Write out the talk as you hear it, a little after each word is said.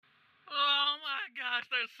gosh,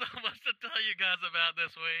 there's so much to tell you guys about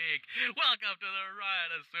this week. Welcome to the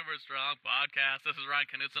Ryan is Super Strong podcast. This is Ryan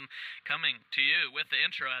Knutson coming to you with the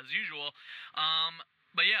intro as usual.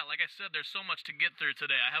 But yeah, like I said, there's so much to get through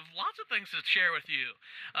today. I have lots of things to share with you.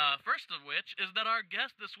 First of which is that our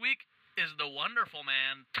guest this week is the wonderful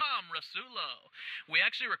man, Tom Rasulo. We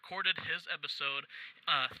actually recorded his episode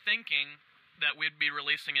thinking that we'd be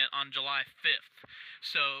releasing it on July 5th.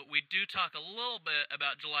 So we do talk a little bit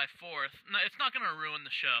about July 4th. No, it's not going to ruin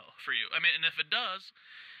the show for you. I mean, and if it does,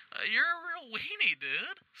 you're a real weenie,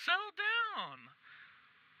 dude. Settle down.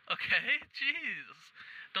 Okay? Jeez.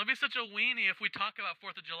 Don't be such a weenie if we talk about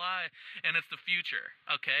 4th of July and it's the future.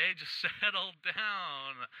 Okay? Just settle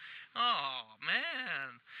down. Oh,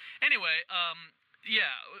 man. Anyway,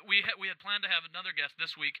 yeah, we had planned to have another guest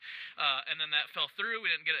this week, and then that fell through.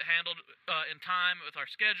 We didn't get it handled in time with our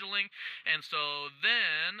scheduling, and so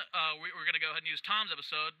then we're going to go ahead and use Tom's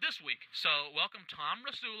episode this week. So welcome Tom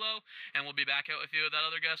Rasulo, and we'll be back out with you with that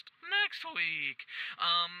other guest next week.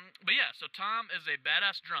 But yeah, so Tom is a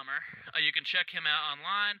badass drummer. You can check him out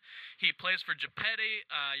online. He plays for Geppetto.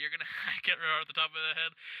 You're gonna I can't remember off the top of the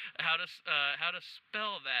head how to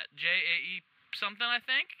spell that. J-A-E something, I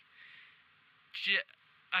think.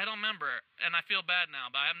 I don't remember, and I feel bad now,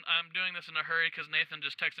 but I'm doing this in a hurry because Nathan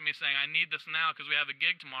just texted me saying I need this now because we have a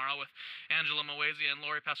gig tomorrow with Angela Moazia and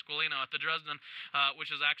Lori Pasqualino at the Dresden, which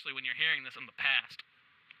is actually when you're hearing this in the past.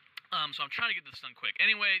 So I'm trying to get this done quick.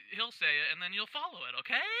 Anyway, he'll say it, and then you'll follow it,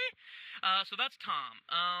 okay? So that's Tom.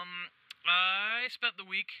 I spent the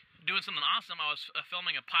week doing something awesome. I was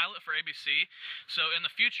filming a pilot for ABC, so in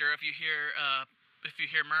the future, if you hear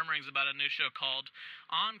murmurings about a new show called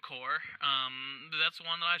Encore, that's the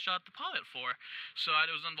one that I shot the pilot for. So I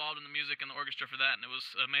was involved in the music and the orchestra for that, and it was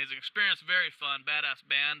an amazing experience, very fun, badass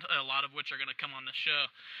band, a lot of which are going to come on the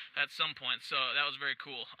show at some point. So that was very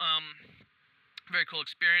cool. Very cool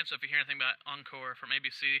experience. So if you hear anything about Encore from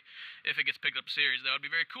ABC, if it gets picked up series, that would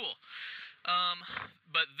be very cool.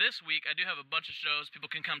 But this week, I do have a bunch of shows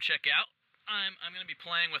people can come check out. I'm going to be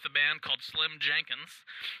playing with a band called Slim Jenkins.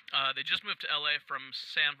 They just moved to LA from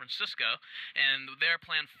San Francisco, and they're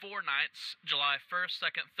playing 4 nights, July 1st,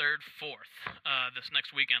 2nd, 3rd, 4th, this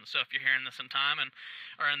next weekend. So if you're hearing this in time and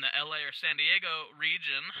are in the LA or San Diego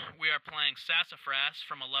region, we are playing Sassafras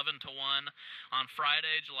from 11 to 1 on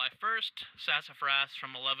Friday, July 1st, Sassafras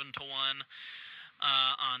from 11 to 1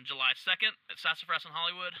 on July 2nd at Sassafras in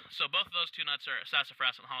Hollywood. So both of those 2 nights are at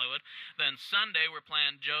Sassafras in Hollywood. Then Sunday we're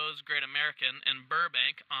playing Joe's Great American in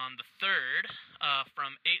Burbank on the 3rd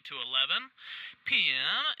from 8 to 11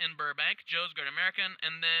 p.m. in Burbank, Joe's Great American.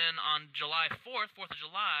 And then on July 4th, 4th of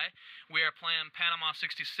July, we are playing Panama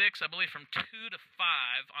 66, I believe from 2 to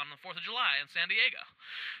 5 on the 4th of July in San Diego.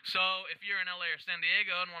 So if you're in LA or San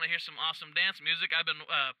Diego and want to hear some awesome dance music, I've been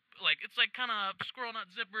it's like kind of Squirrel Nut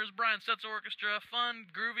Zippers, Brian Setzer Orchestra, fun,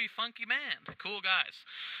 groovy, funky band. Cool guys.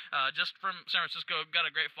 Just from San Francisco, got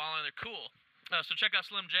a great following. They're cool. So check out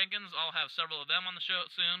Slim Jenkins. I'll have several of them on the show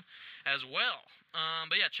soon as well.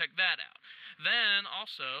 But yeah, check that out. Then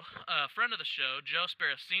also, a friend of the show, Joe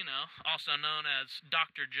Sparacino, also known as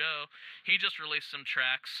Dr. Joe, he just released some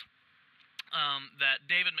tracks that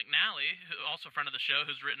David McNally, also a friend of the show,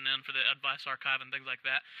 who's written in for the Advice Archive and things like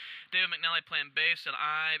that, David McNally playing bass and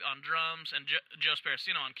I on drums and Joe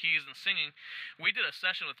Sparacino on keys and singing. We did a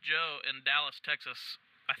session with Joe in Dallas, Texas.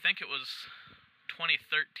 I think it was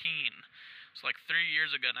 2013. It's like 3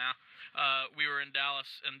 years ago now. We were in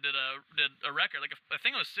Dallas and did a record, like I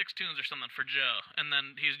think it was 6 tunes or something for Joe, and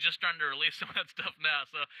then he's just starting to release some of that stuff now.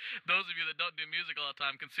 So those of you that don't do music all the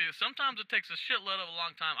time can see sometimes it takes a shitload of a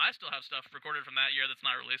long time. I still have stuff recorded from that year that's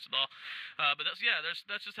not released at all. But that's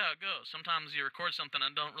just how it goes. Sometimes you record something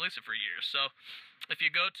and don't release it for years. So if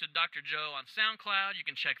you go to Dr. Joe on SoundCloud, you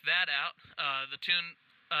can check that out. The tune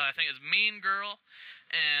I think it's Mean Girl,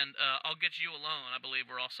 and I'll Get You Alone, I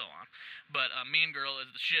believe we're also on. But Mean Girl is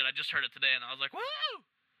the shit. I just heard it today, and I was like, woo!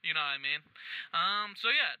 You know what I mean? So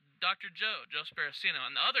yeah, Dr. Joe Sparacino.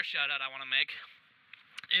 And the other shout-out I want to make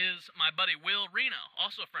is my buddy Will Reno,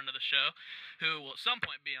 also a friend of the show, who will at some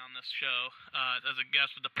point be on this show as a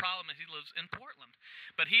guest. But the problem is he lives in Portland.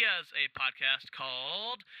 But he has a podcast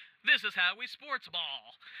called This Is How We Sports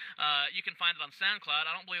Ball. You can find it on SoundCloud.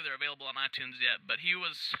 I don't believe they're available on iTunes yet, but he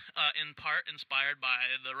was in part inspired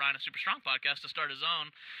by the Ryan is Super Strong podcast to start his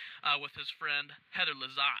own with his friend Heather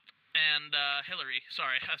Lizotte. And Hillary,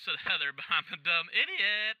 sorry, I said Heather, but I'm a dumb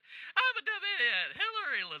idiot.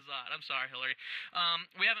 Hillary Lazat. I'm sorry, Hillary.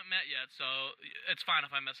 We haven't met yet, so it's fine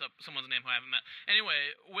if I mess up someone's name who I haven't met.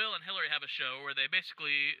 Anyway, Will and Hillary have a show where they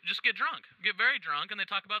basically just get very drunk, and they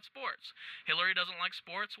talk about sports. Hillary doesn't like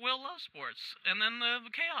sports. Will loves sports. And then the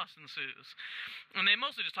chaos ensues. And they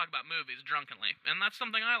mostly just talk about movies drunkenly, and that's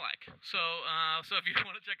something I like. So if you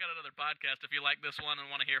want to check out another podcast, if you like this one and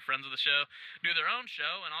want to hear friends of the show do their own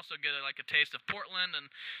show and also get a taste of Portland and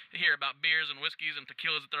hear about beers and whiskeys and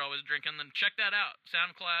tequilas that they're always drinking, then check that out.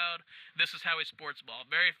 SoundCloud, This Is How We Sports Ball.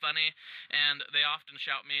 Very funny, and they often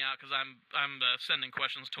shout me out because I'm sending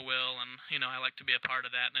questions to Will, and I like to be a part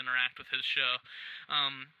of that and interact with his show.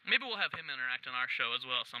 Maybe we'll have him interact on our show as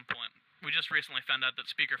well at some point. We just recently found out that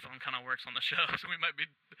speakerphone kind of works on the show, so we might be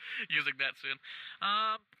using that soon.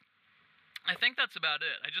 I think that's about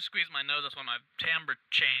it. I just squeezed my nose. That's why my timbre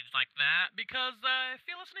changed like that, because I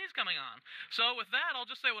feel a sneeze coming on. So with that, I'll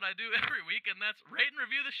just say what I do every week, and that's rate and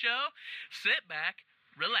review the show, sit back,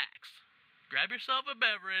 relax, grab yourself a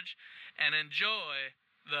beverage, and enjoy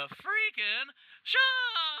the freaking show!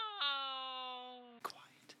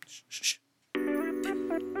 Quiet. Shh.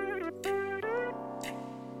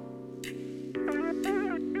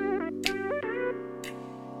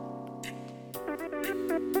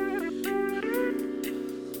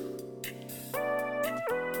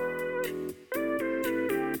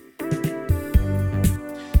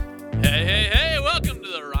 Hey, welcome to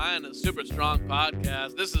the Ryan is Super Strong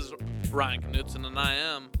podcast. This is Ryan Knutson, and I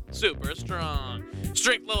am super strong.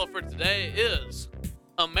 Strength level for today is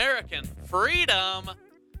American freedom.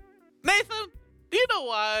 Nathan, do you know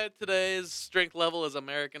why today's strength level is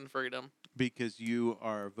American freedom? Because you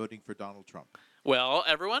are voting for Donald Trump. Well,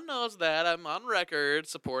 everyone knows that. I'm on record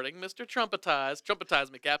supporting Mr. Trumpetize.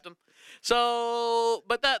 Trumpetize me, Captain. So,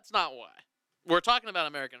 but that's not why. We're talking about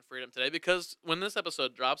American freedom today because when this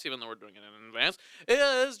episode drops, even though we're doing it in advance, it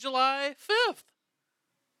is July 5th.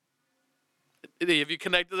 Have you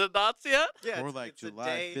connected the dots yet? Yeah, more like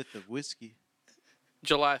July 5th of whiskey.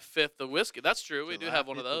 July 5th of whiskey. That's true. We do have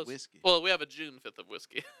one of those. Well, we have a June 5th of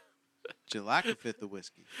whiskey. July 5th of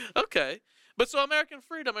whiskey. Okay. But so American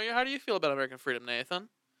freedom, how do you feel about American freedom, Nathan?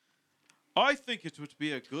 I think it would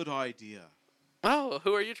be a good idea. Oh,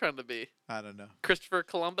 who are you trying to be? I don't know. Christopher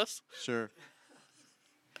Columbus? Sure.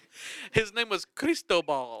 His name was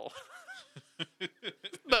Cristobal. Isn't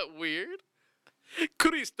that weird?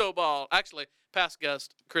 Cristobal. Actually, past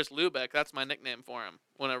guest Chris Lubeck, that's my nickname for him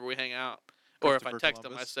whenever we hang out. Or if I text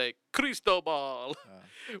him, I say, Cristobal.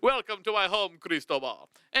 Welcome to my home, Cristobal.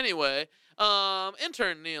 Anyway,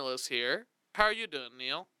 intern Neil is here. How are you doing,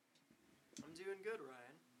 Neil? I'm doing good,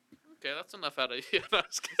 Ryan. Okay, that's enough out of you. No, I'm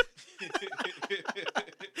just kidding.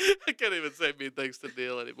 I can't even say mean things to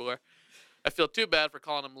Neil anymore. I feel too bad for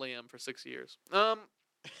calling him Liam for 6 years.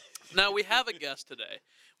 Now, we have a guest today.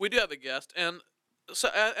 We do have a guest, and so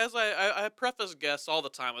as I preface guests all the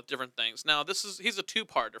time with different things. Now, he's a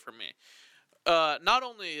two-parter for me. Not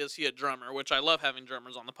only is he a drummer, which I love having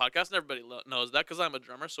drummers on the podcast, and everybody knows that because I'm a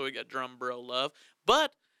drummer, so we get drum bro love.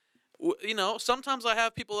 But, sometimes I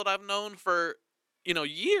have people that I've known for,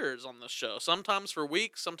 years on this show. Sometimes for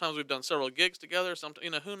weeks. Sometimes we've done several gigs together.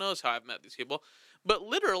 Who knows how I've met these people. But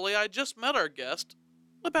literally, I just met our guest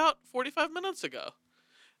about 45 minutes ago.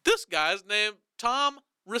 This guy's named Tom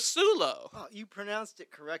Rasulo. Oh, you pronounced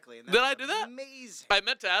it correctly. And did I do that? Amazing. I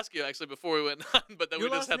meant to ask you, actually, before we went on, but then we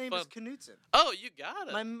just had fun. Your last name is Knutson. Oh, you got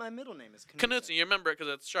it. My middle name is Knutson. Knutson, you remember it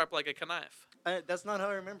because it's sharp like a knife. That's not how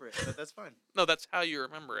I remember it, but that's fine. No, that's how you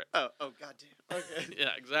remember it. Oh, goddamn. Okay. Yeah,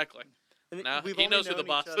 exactly. Now, he knows who the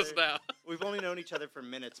boss is now. We've only known each other for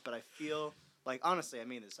minutes, but I feel like, honestly, I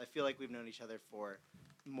mean this. I feel like we've known each other for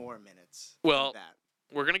more minutes than that.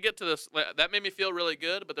 We're going to get to this. That made me feel really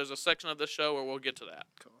good, but there's a section of this show where we'll get to that.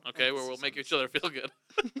 Cool. Okay, where we'll make each other feel good.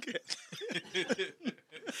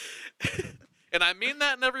 And I mean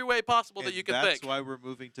that in every way possible that you can think. That's why we're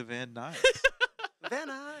moving to Van Nuys. Van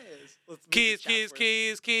Nuys. Keys on Van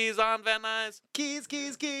Nuys. Keys on Van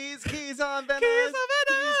Nuys. Keys on Van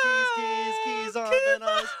Nuys. Keys on Van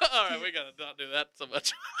Nuys. All right, we got to not do that so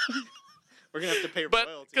much. We're going to have to pay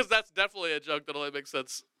royalties. Because that's definitely a joke that only makes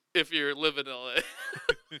sense if you live in LA.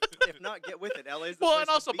 If not, get with it. LA's the well, place and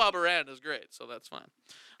also to be. Bob Moran is great, so that's fine.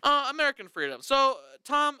 American freedom. So,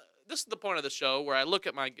 Tom, this is the point of the show where I look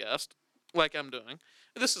at my guest, like I'm doing.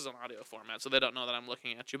 This is an audio format, so they don't know that I'm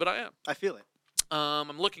looking at you, but I am. I feel it.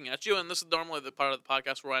 I'm looking at you, and this is normally the part of the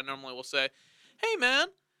podcast where I normally will say, "Hey, man,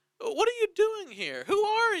 what are you doing here? Who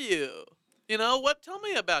are you? Tell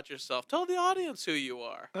me about yourself. Tell the audience who you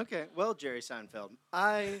are." Okay, well, Jerry Seinfeld,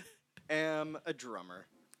 I am a drummer,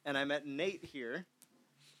 and I met Nate here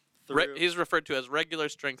through. He's referred to as regular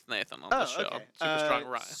strength Nathan on the show. Okay. Super strong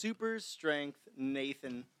Ryan. Super strength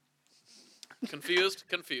Nathan. Confused.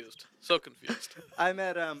 So confused. I'm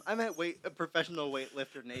at professional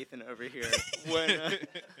weightlifter Nathan over here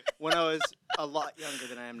when I was a lot younger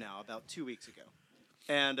than I am now, about 2 weeks ago.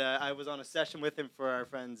 And I was on a session with him for our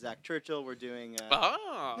friend Zach Churchill. We're doing.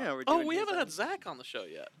 We're doing we his haven't had album. Zach on the show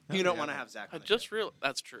yet. You don't want to have Zach. I On the just show. realized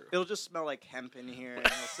that's true. It'll just smell like hemp in here, and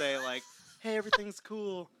he'll say like, "Hey, everything's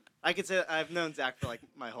cool." I could say I've known Zach for like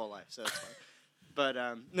my whole life, so it's fine. But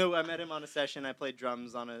no, I met him on a session. I played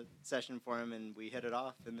drums on a session for him, and we hit it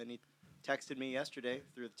off. And then he texted me yesterday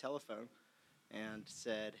through the telephone and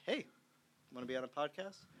said, "Hey, want to be on a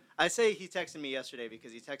podcast?" I say he texted me yesterday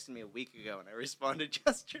because he texted me a week ago, and I responded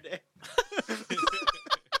yesterday.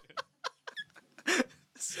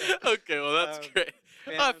 Okay, well that's great.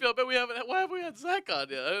 and I feel bad we haven't. Why have we had Zach on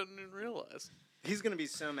yet? I didn't even realize. he's gonna be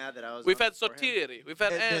so mad that I was. We've on had before him. Sotiri. We've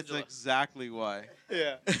had That's Angela. exactly why.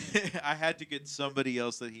 Yeah. I had to get somebody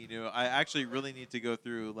else that he knew. I actually really need to go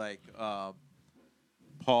through like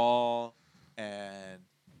Paul and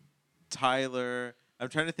Tyler. I'm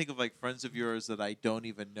trying to think of like friends of yours that I don't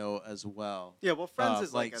even know as well. Yeah. Well, friends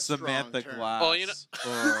is like a Samantha strong term. Glass. Well, you know-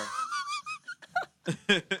 or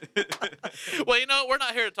Well, we're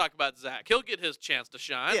not here to talk about Zach. He'll get his chance to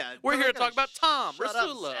shine. Yeah, we're don't here to gotta talk about Tom shut up,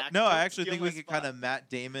 Rasula. Zach. no, Don't I actually steal think we my could spot. kind of Matt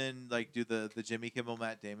Damon like do the Jimmy Kimmel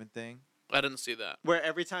Matt Damon thing. I didn't see that. Where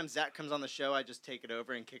every time Zach comes on the show, I just take it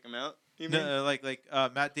over and kick him out. You mean? No, like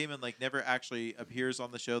Matt Damon like never actually appears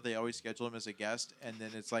on the show. They always schedule him as a guest, and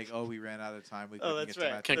then it's like, oh, we ran out of time. We couldn't that's get to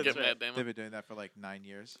right. Matt Can't Damon. get Matt Damon. They've been doing that for like 9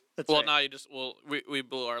 years. That's Well, right. now you just we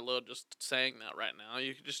blew our load just saying that right now.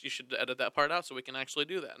 You should edit that part out so we can actually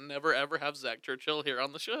do that. Never ever have Zach Churchill here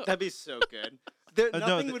on the show. That'd be so good. No,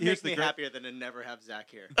 Nothing would here's make me the great- happier than to never have Zach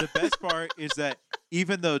here. The best part is that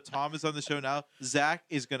even though Tom is on the show now, Zach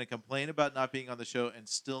is going to complain about not being on the show and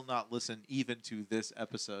still not listen even to this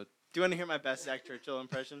episode. Do you want to hear my best Zach Churchill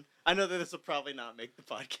impression? I know that this will probably not make the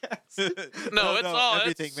podcast. No, it's all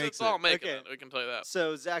everything it's, makes it's all it. making Okay. it. We can tell you that.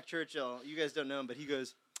 So Zach Churchill, you guys don't know him, but he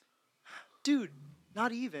goes, "Dude,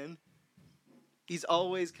 not even." He's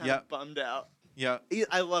always kind Yep. of bummed out. Yeah,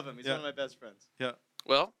 I love him. He's Yeah. one of my best friends. yeah.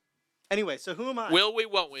 Well, Anyway, so who am I? will we?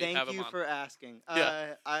 Won't we? Thank have him you on? for asking.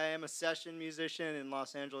 Yeah. I am a session musician in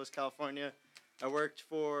Los Angeles, California. I worked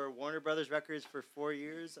for Warner Brothers Records for 4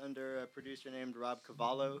 years under a producer named Rob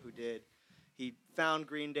Cavallo, he found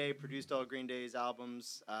Green Day, produced all Green Day's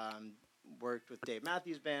albums, worked with Dave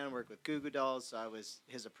Matthews Band, worked with Goo Goo Dolls, so I was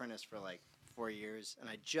his apprentice for like 4 years, and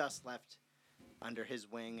I just left under his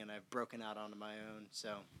wing, and I've broken out onto my own,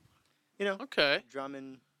 so, Okay.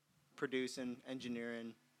 drumming, producing,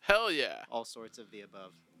 engineering, Hell yeah. all sorts of the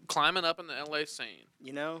above. Climbing up in the LA scene.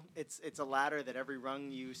 It's a ladder that every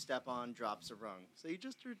rung you step on drops a rung. So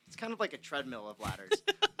it's kind of like a treadmill of ladders.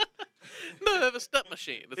 No, they have a step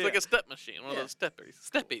machine. It's like Yeah. a step machine. One Yeah. of those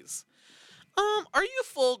steppies. Are you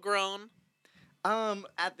full grown?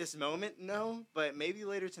 At this moment, no, but maybe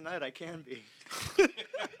later tonight I can be.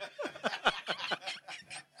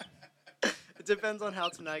 It depends on how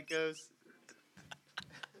tonight goes.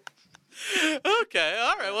 Okay,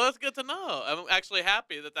 all right. Well, that's good to know. I'm actually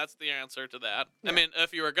happy that that's the answer to that. Yeah. I mean,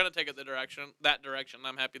 if you were gonna take it that direction,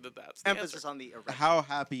 I'm happy that that's the Emphasis answer. on the erection. How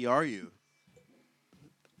happy are you?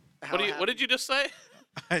 How What did you just say?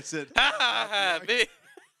 I said. Ha ha ha! Me.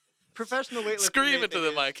 Professional weightlifter Scream into Nathan the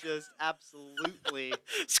is mic. Just absolutely.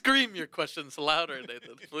 Scream your questions louder,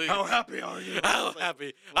 Nathan, please. happy are you? How It's like,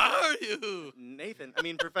 happy what? are you? Nathan,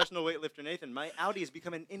 professional weightlifter Nathan, my Audi has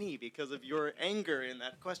become an innie because of your anger in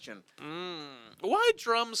that question. Why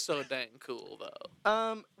drums so dang cool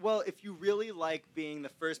though? Well, if you really like being the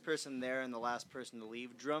first person there and the last person to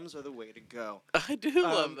leave, drums are the way to go. I do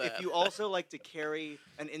love that. If you also like to carry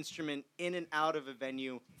an instrument in and out of a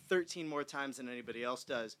venue 13 more times than anybody else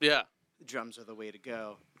does, Yeah, drums are the way to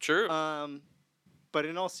go. true. But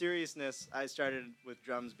in all seriousness, I started with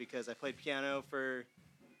drums because I played piano for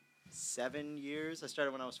 7 years. I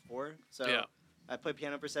started when I was 4. So Yeah. I played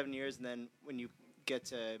piano for 7 years, and then when you get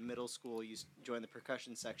to middle school, you join the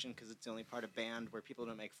percussion section because it's the only part of band where people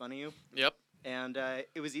don't make fun of you. Yep. And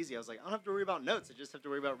it was easy. I was like, I don't have to worry about notes. I just have to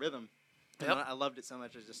worry about rhythm. And Yep. I loved it so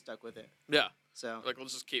much, I just stuck with it. Yeah. So Like,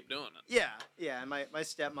 let's just keep doing it. yeah. And my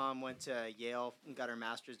stepmom went to Yale and got her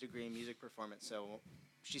master's degree in music performance. So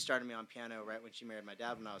she started me on piano right when she married my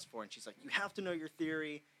dad when I was 4. And she's like, you have to know your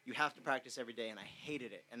theory. You have to practice every day. And I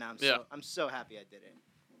hated it. And I'm so happy I did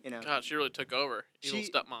it. God, she really took over. Evil She-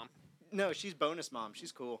 stepmom. No, she's bonus mom.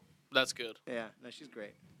 She's cool. That's good. Yeah. No, she's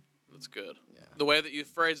great. That's good. Yeah. The way that you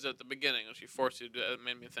phrased it at the beginning, when she forced you to do it,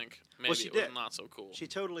 made me think maybe she it was did. not so cool. She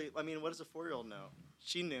totally. What does a 4-year-old know?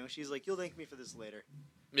 she knew. She's like, you'll thank me for this later.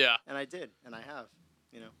 Yeah. And I did, and I have,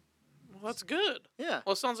 Well, that's good. Yeah.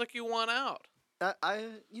 Well, it sounds like you won out.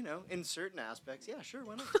 In certain aspects, yeah, sure,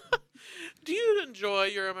 why not? Do you enjoy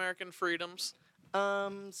your American freedoms?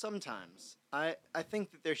 Sometimes. I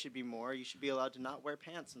think that there should be more. You should be allowed to not wear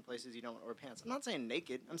pants in places you don't want to wear pants. I'm not saying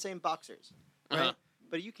naked. I'm saying boxers. Right? Uh-huh.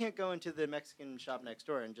 But you can't go into the Mexican shop next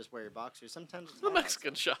door and just wear your boxers. Sometimes it's The hot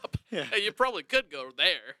Mexican outside. shop. Yeah. Hey, you probably could go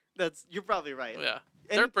there. You're probably right. Yeah.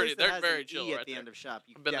 Any They're place that they're has very an chill E right at the there. end of shop.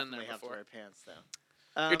 You I've been in definitely there have to before. wear pants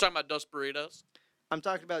though. You're talking about Dos Burritos? I'm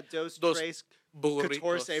talking about Dos Dos Tres Burritos.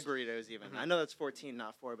 Catorce burritos even. Mhm. I know that's 14,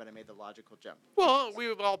 not 4, but I made the logical jump. Well,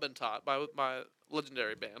 we've all been taught by my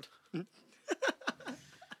legendary band. The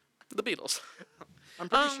Beatles. I'm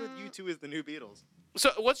pretty sure U2 is the new Beatles.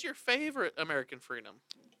 So, what's your favorite American freedom?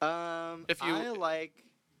 If you-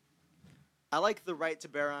 I like the right to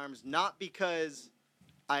bear arms, not because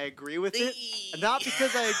I agree with it, not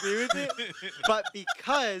because I agree with it, but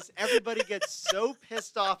because everybody gets so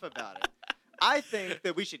pissed off about it. I think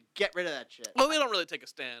that we should get rid of that shit. Well, we don't really take a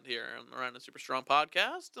stand here on the Ryan and Super Strong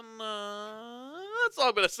podcast, and that's all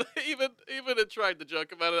I'm gonna say. Even in trying to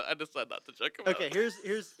joke about it, I decided not to joke about Okay, it.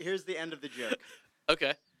 here's the end of the joke.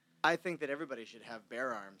 Okay. I think that everybody should have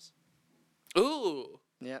bear arms. Ooh.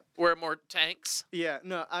 Yeah. Wear more tanks. Yeah.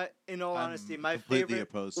 No. In all honesty, my completely favorite.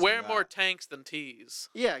 opposed to Wear that. more tanks than tees.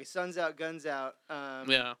 Yeah, suns out, guns out.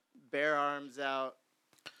 Yeah. Bear arms out.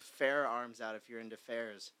 Fair arms out if you're into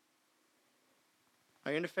fairs.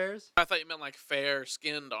 Are you into fairs? I thought you meant like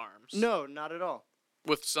fair-skinned arms. No, not at all.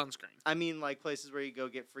 With sunscreen. I mean, like places where you go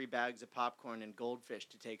get free bags of popcorn and goldfish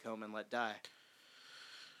to take home and let die.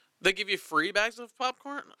 They give you free bags of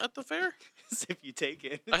popcorn at the fair? If you take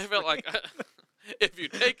it. I felt like if you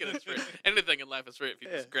take it, it's free. Anything in life is free if you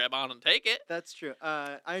just grab on and take it. That's true.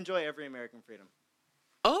 I enjoy every American freedom.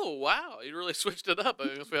 Oh, wow. You really switched it up. I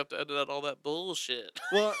guess we have to edit out all that bullshit.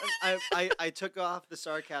 Well, I took off the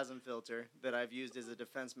sarcasm filter that I've used as a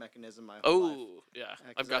defense mechanism my whole life. Oh, yeah.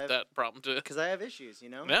 'cause I've got that problem too. Because I have issues, you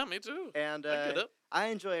know? Yeah, me too. And I get it. I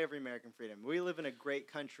enjoy every American freedom. We live in a great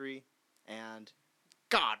country, and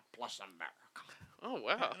God bless America. Oh,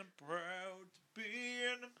 wow. I'm proud to be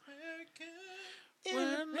an American.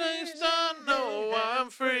 When they start know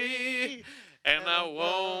I'm free, and I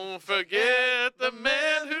won't forget the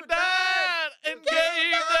men who died and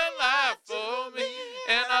gave their life for me,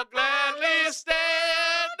 and I'll gladly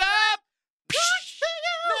stand up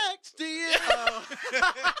Next to you. Oh.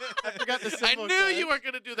 I forgot the I cymbal knew crash. you were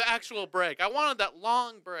going to do the actual break. I wanted that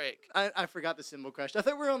long break. I forgot the cymbal crash. I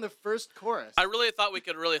thought we were on the first chorus. I really thought we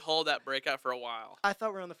could really hold that break out for a while. I thought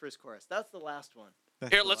we were on the first chorus. That's the last one.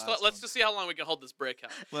 That's Here, the let's last just see how long we can hold this break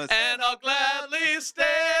out. one. Let's- And I'll gladly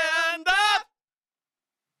stand up.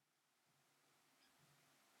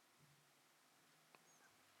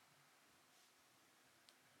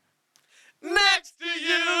 Next to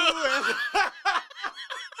you.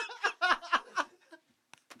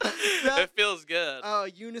 It feels good. Oh,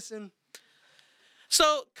 unison.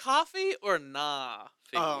 So, coffee or nah?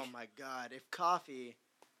 Oh my God! If coffee,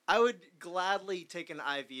 I would gladly take an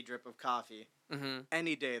IV drip of coffee Mm-hmm.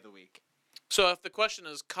 any day of the week. So, if the question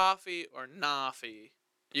is coffee or nah-fee,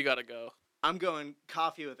 you gotta go. I'm going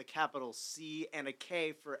coffee with a capital C and a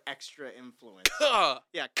K for extra influence. Ugh,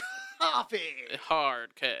 Yeah, coffee.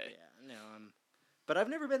 hard K. Yeah, no. But I've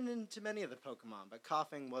never been into many of the Pokemon, but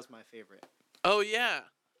coughing was my favorite. Oh, yeah.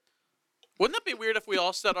 Wouldn't that be weird if we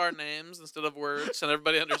all said our names instead of words and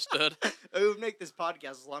everybody understood? It would make this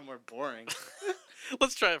podcast a lot more boring.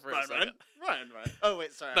 Let's try it for a second. Ryan. Oh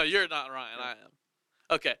wait, sorry. No, you're not Ryan. I am.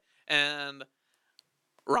 Okay, and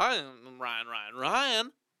Ryan.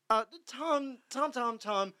 Tom. Tom. And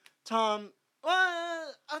Tom.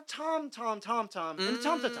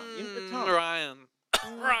 Tom.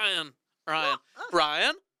 Ryan.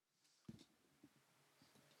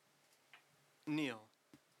 Neil.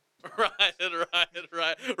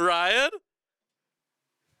 Ryan.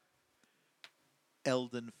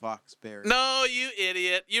 Eldon Foxberry. No, you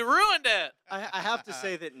idiot! You ruined it. I have to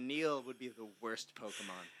say that Neil would be the worst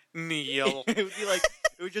Pokemon. Neil.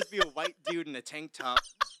 It would just be a white dude in a tank top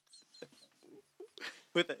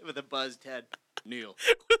with a buzzed head. Neil.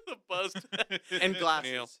 With a buzzed And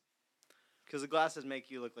glasses. Neil. Because the glasses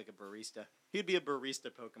make you look like a barista. He'd be a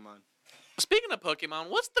barista Pokemon. Speaking of Pokemon,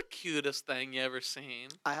 what's the cutest thing you ever seen?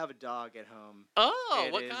 I have a dog at home. Oh,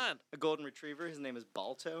 It what is kind? A golden retriever. His name is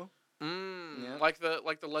Balto. Yeah. Like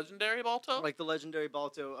the legendary Balto? Like the legendary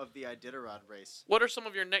Balto of the Iditarod race. What are some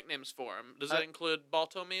of your nicknames for him? Does that include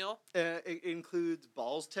Balto Meal? It includes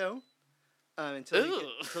Balls Toe.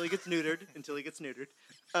 Until he gets neutered.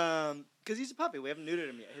 Because he's a puppy. We haven't neutered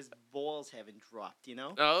him yet. His balls haven't dropped, you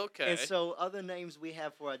know? Okay. And so other names we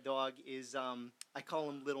have for our dog is, I call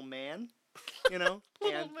him Little Man, you know?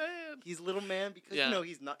 Little And man. he's Little Man because, Yeah. you know,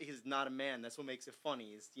 he's not a man. That's what makes it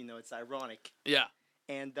funny is, you know, it's ironic. Yeah.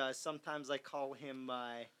 And sometimes I call him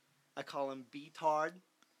Beatard,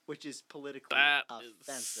 which is politically That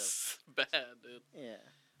offensive. is bad, dude. Yeah.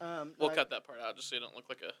 We'll cut that part out just so you don't look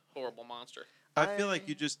like a horrible monster. I feel like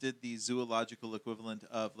you just did the zoological equivalent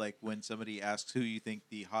of like when somebody asks who you think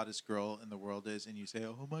the hottest girl in the world is, and you say,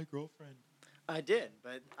 "Oh, my girlfriend." I did,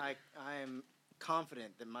 but I am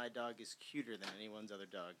confident that my dog is cuter than anyone's other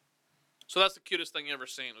dog. So that's the cutest thing you ever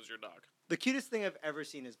seen was your dog. The cutest thing I've ever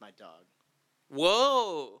seen is my dog.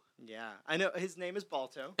 Whoa. Yeah, I know his name is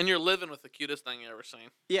Balto. And you're living with the cutest thing you ever seen.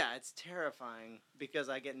 Yeah, it's terrifying because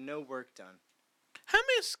I get no work done. How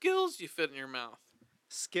many Skittles do you fit in your mouth?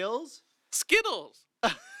 Skills? Skittles.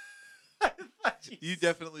 I thought You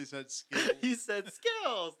definitely said skill. You said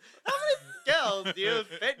skills. How many skills do you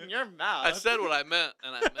fit in your mouth? I said what I meant,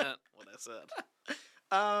 and I meant what I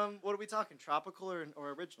said. What are we talking? Tropical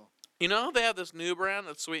or original? You know, they have this new brand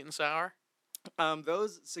that's sweet and sour.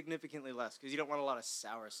 Those significantly less because you don't want a lot of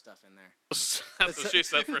sour stuff in there. That's what she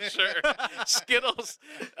said for sure. Skittles.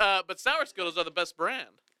 But sour Skittles are the best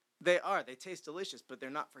brand. They are. They taste delicious, but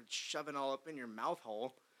they're not for shoving all up in your mouth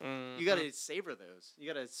hole. Mm-hmm. You gotta savor those.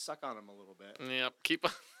 You gotta suck on them a little bit. Yep. Keep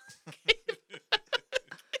on.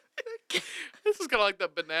 This is kind of like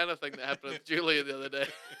that banana thing that happened with Julia the other day.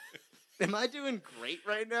 Am I doing great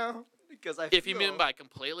right now? Because If you mean by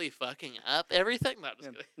completely fucking up everything, no, just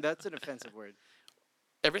kidding. that's an offensive word.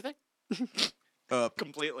 Everything?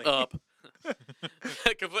 Completely. Up.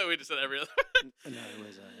 Completely. We just said every other. No,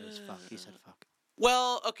 it was fuck. He said fuck.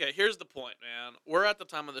 Well, okay, here's the point, man. We're at the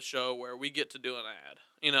time of the show where we get to do an ad.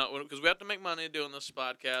 You know, because we have to make money doing this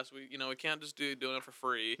podcast. We can't just doing it for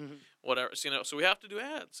free, whatever. So, so we have to do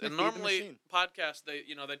ads. Yeah, And feed the normally machine. podcasts, they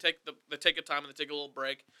take a time and they take a little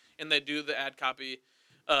break and they do the ad copy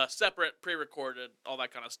separate, pre-recorded, all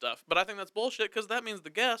that kind of stuff. But I think that's bullshit because that means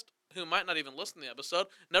the guest, who might not even listen to the episode,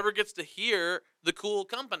 never gets to hear the cool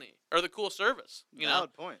company or the cool service. You know.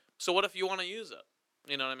 Valid point. So what if you want to use it?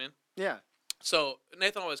 You know what I mean? Yeah. So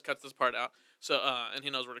Nathan always cuts this part out. So and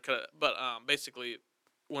he knows where to cut it. But basically,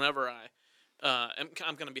 whenever I'm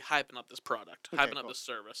going to be hyping up this product, Okay, hyping up cool. this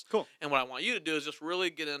service. Cool. And what I want you to do is just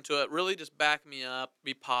really get into it. Really just back me up.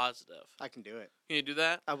 Be positive. I can do it. Can you do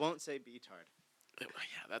that? I won't say Beatard. Yeah,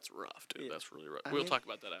 that's rough, dude. Yeah. That's really rough. I We'll mean- talk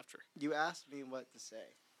about that after. You asked me what to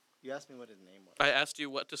say. You asked me what his name was. I asked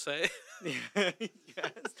you what to say.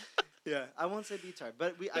 Yes. Yeah. I won't say Beatard,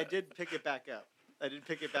 but I did pick it back up. I did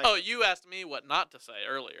pick it back Oh, up. you asked me what not to say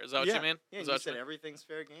earlier. Is that what yeah. you mean? Yeah, Is you that what said mean? everything's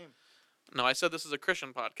fair game. No, I said this is a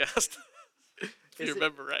Christian podcast. If Is you it?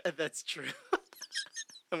 remember right. That's true.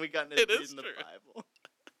 And we got into It is reading the true. Bible.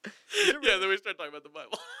 Yeah, then we start talking about the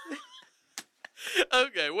Bible.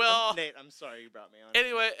 Okay, well. Nate, I'm sorry you brought me on.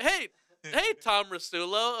 Anyway, hey, Tom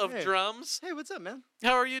Rasulo of Hey. Drums. Hey, what's up, man?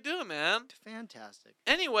 How are you doing, man? Fantastic.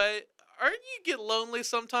 Anyway, aren't you get lonely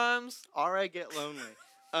sometimes? I get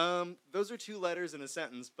lonely. Those are two letters in a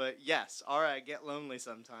sentence, but yes, I get lonely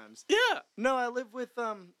sometimes. Yeah. No, I live with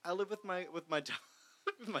my dog,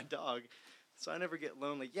 with my dog, so I never get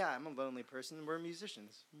lonely. Yeah, I'm a lonely person. We're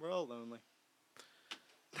musicians. We're all lonely.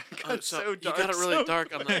 Got so dark. You got it really so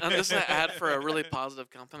dark on that. And this is an ad for a really positive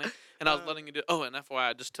company, and I was letting you do. Oh, and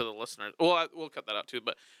FYI, just to the listeners. Well, we'll cut that out too.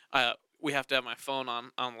 But we have to have my phone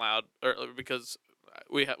on loud, because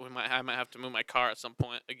I might have to move my car at some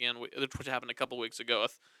point again, which happened a couple weeks ago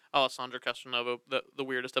with Alessandro Casanova, the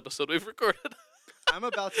weirdest episode we've recorded. I'm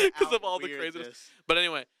about to 'Cause of all the out-weird craziness. this. But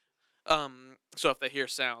anyway, so if they hear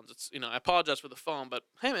sounds, it's I apologize for the phone, but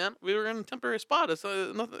hey, man, we were in a temporary spot. It's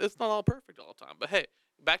not all perfect all the time. But hey,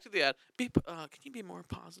 back to the ad. Can you be more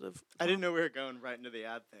positive? I didn't know we were going right into the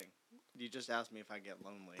ad thing. You just asked me if I get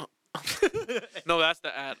lonely. No, that's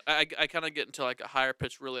the ad. I kind of get into like a higher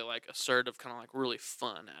pitch, really like assertive, kind of like really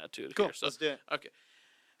fun attitude Cool. here. So Let's do it. okay.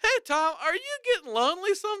 Hey Tom, are you getting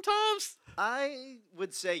lonely sometimes? I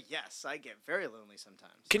would say yes. I get very lonely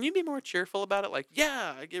sometimes. Can you be more cheerful about it? Like,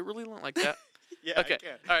 yeah, I get really lonely like that. Yeah. Okay. I can.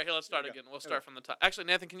 All right, here, let's start Here we again. go. We'll Here we start from the top. Actually,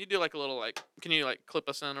 Nathan, can you do like a little can you like clip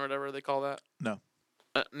us in or whatever they call that? No.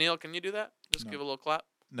 Neil, can you do that? Just No. give a little clap.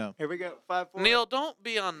 No. Here we go. 5, 4. Neil, don't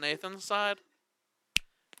be on Nathan's side.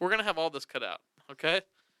 We're going to have all this cut out, okay?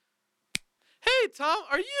 Hey, Tom,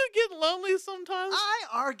 are you getting lonely sometimes? I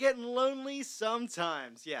are getting lonely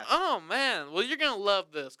sometimes. Yeah. Oh, man. Well, you're going to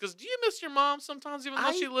love this. Because do you miss your mom sometimes, even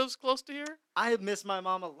though she lives close to here? I miss my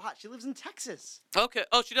mom a lot. She lives in Texas. Okay.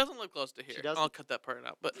 Oh, she doesn't live close to here. She doesn't? I'll cut that part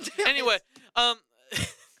out. But anyway,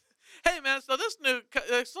 hey man,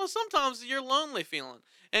 so sometimes you're lonely feeling,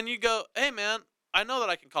 and you go, hey man, I know that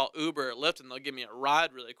I can call Uber or Lyft and they'll give me a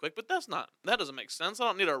ride really quick, but that doesn't make sense. I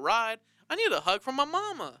don't need a ride. I need a hug from my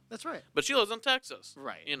mama. That's right. But she lives in Texas.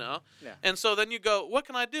 Right. You know? Yeah. And so then you go, what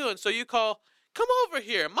can I do? And so you call, come over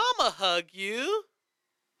here. Mama hug you.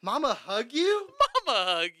 Mama hug you? Mama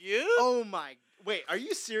hug you. Oh my. Wait, are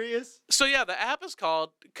you serious? So yeah, the app is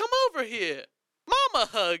called Come Over Here. Mama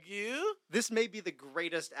hug you. This may be the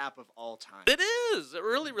greatest app of all time. It is. It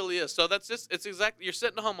really, really is. So it's exactly, you're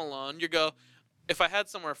sitting home alone. You go, if I had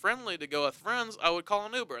somewhere friendly to go with friends, I would call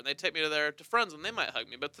an Uber and they'd take me to friends and they might hug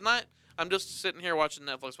me. But tonight, I'm just sitting here watching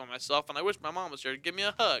Netflix by myself and I wish my mom was here to give me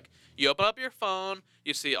a hug. You open up your phone,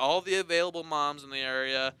 you see all the available moms in the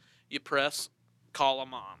area, you press call a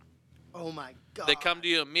mom. Oh my God. They come to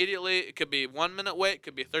you immediately. It could be 1 minute wait, it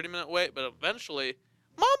could be a 30-minute wait, but eventually,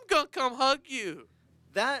 mom gonna come hug you.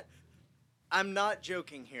 I'm not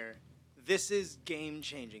joking here. This is game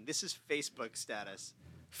changing. This is Facebook status.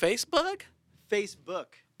 Facebook? Facebook.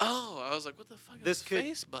 Oh, I was like, what the fuck is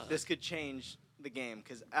Facebook? This could change the game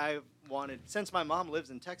because since my mom lives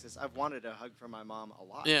in Texas, I've wanted a hug from my mom a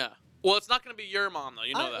lot. Yeah. Well, it's not going to be your mom, though.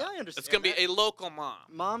 You know that. I understand It's going to be that. a local mom.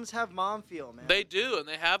 Moms have mom feel, man. They do, and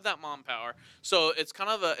they have that mom power. So it's kind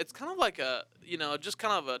of like a, just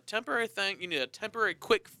kind of a temporary thing. You need a temporary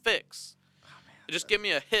quick fix. Oh, man, Just give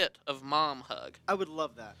me a hit of mom hug. I would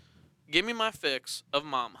love that. Give me my fix of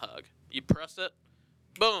mom hug. You press it,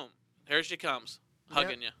 boom, here she comes,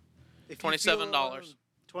 hugging you. If you feel $27. alone-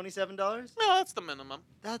 $27? No, that's the minimum.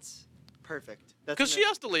 That's perfect. Because she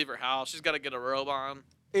has to leave her house. She's got to get a robe on.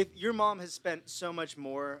 If your mom has spent so much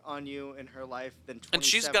more on you in her life than $27. And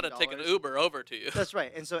she's got to take an Uber over to you. That's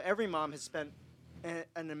right. And so every mom has spent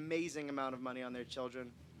an amazing amount of money on their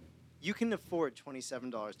children. You can afford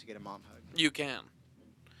 $27 to get a mom hug. You can.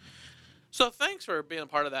 So thanks for being a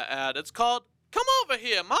part of that ad. It's called Come Over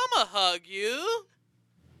Here, Mama Hug You.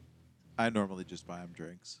 I normally just buy them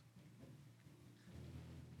drinks.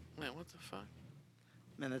 Man, what the fuck?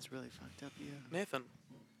 Man, that's really fucked up, yeah. Nathan.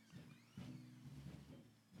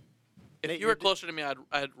 If Nate, you were you're closer to me,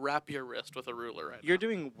 I'd wrap your wrist with a ruler right You're now.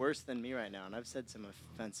 doing worse than me right now, and I've said some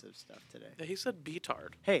offensive stuff today. Yeah, he said beatard.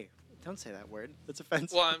 Hey, don't say that word. That's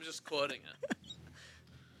offensive. Well, I'm just quoting it.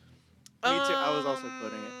 Me too. I was also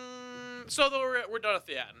quoting it. So we're done with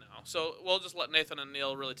the ad now. So we'll just let Nathan and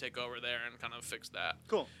Neil really take over there and kind of fix that.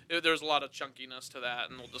 Cool. There's a lot of chunkiness to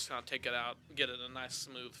that, and we'll just kind of take it out, get it a nice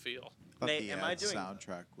smooth feel. Thought Nate, the am I doing-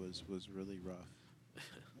 soundtrack was really rough.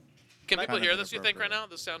 Can Kind people of hear this, you think, right inappropriate.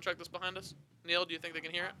 now? The soundtrack that's behind us? Neil, do you think they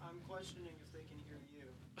can hear it? I'm questioning if they can hear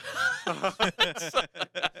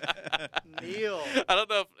you. Neil. I don't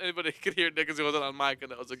know if anybody could hear Nick because he wasn't on mic,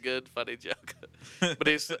 and that was a good, funny joke. But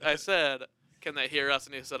I said, can they hear us?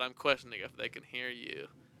 And he said, I'm questioning if they can hear you.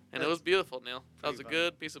 And it was beautiful, Neil. That was a pretty funny.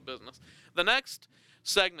 good piece of business. The next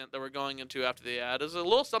segment that we're going into after the ad is a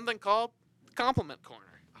little something called Compliment Corner.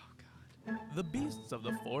 The beasts of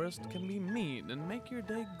the forest can be mean and make your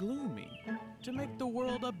day gloomy. To make the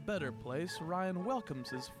world a better place, Ryan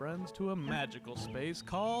welcomes his friends to a magical space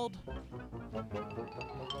called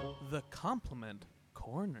the Compliment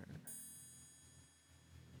Corner.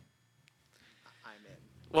 I'm in.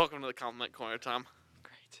 Welcome to the Compliment Corner, Tom.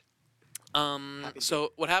 Great. Happy to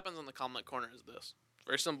So what happens in the Compliment Corner is this.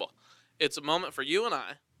 Very simple. It's a moment for you and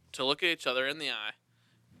I to look at each other in the eye,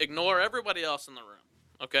 ignore everybody else in the room.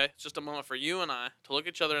 Okay? It's just a moment for you and I to look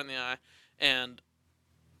each other in the eye, and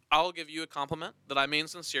I'll give you a compliment that I mean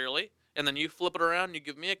sincerely, and then you flip it around, you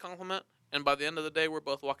give me a compliment, and by the end of the day, we're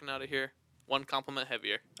both walking out of here one compliment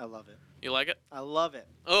heavier. I love it. You like it? I love it.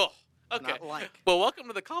 Oh, okay. Not like. Well, welcome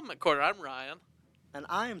to the Compliment Corner. I'm Ryan. And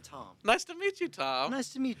I am Tom. Nice to meet you, Tom.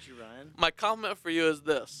 Nice to meet you, Ryan. My compliment for you is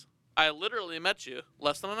this. I literally met you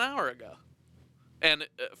less than an hour ago. And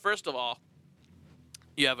first of all,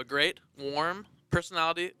 you have a great, warm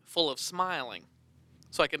personality full of smiling.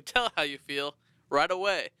 So I can tell how you feel right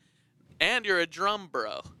away. And you're a drum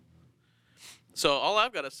bro. So all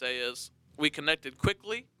I've got to say is we connected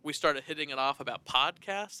quickly. We started hitting it off about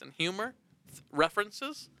podcasts and humor,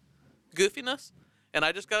 references, goofiness. And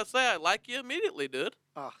I just got to say, I like you immediately, dude.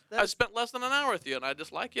 Oh, I spent less than an hour with you, and I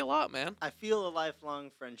just like you a lot, man. I feel a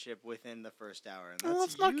lifelong friendship within the first hour. And Well,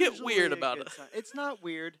 that's let's not get usually weird a about good it. sign. It's not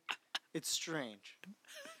weird. It's strange.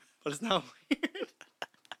 But it's not weird.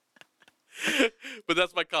 But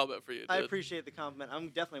that's my comment for you, dude. I appreciate the compliment. I'm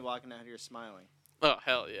definitely walking out here smiling. Oh,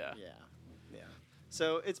 hell yeah. Yeah. Yeah.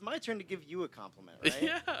 So it's my turn to give you a compliment, right?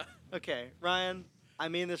 Yeah. Okay, Ryan, I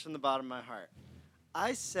mean this from the bottom of my heart.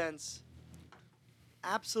 I sense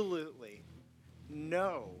absolutely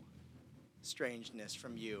no strangeness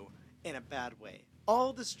from you in a bad way.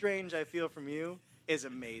 all the strange I feel from you is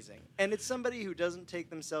amazing. And it's somebody who doesn't take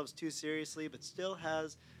themselves too seriously, but still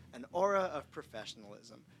has an aura of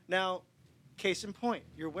professionalism. Now, case in point,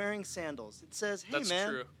 you're wearing sandals. It says, hey, That's man.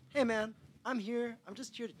 true. Hey, man, I'm here. I'm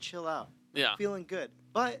just here to chill out. Yeah. Feeling good.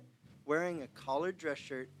 But wearing a collared dress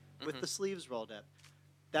shirt with the sleeves rolled up.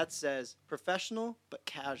 That says professional but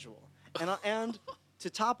casual. And to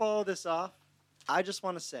top all this off, I just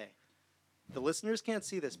want to say, the listeners can't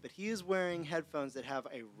see this, but he is wearing headphones that have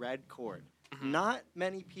a red cord. Not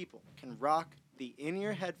many people can rock the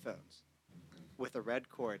in-ear headphones with a red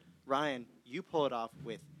cord. Ryan, you pull it off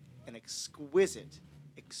with an exquisite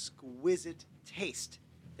taste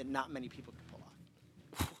that not many people can pull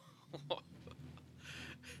off.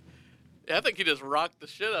 Yeah, I think he just rocked the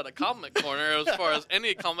shit out of Comment Corner as far as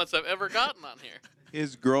any comments I've ever gotten on here.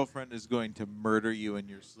 His girlfriend is going to murder you in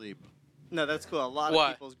your sleep No, that's cool. A lot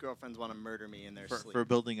Why? of people's girlfriends want to murder me in their sleep. for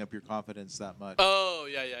building up your confidence that much. Oh,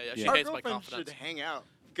 yeah. She Yeah. Our hates my girlfriends confidence. should hang out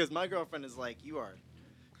because my girlfriend is like, you are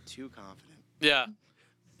too confident. Yeah.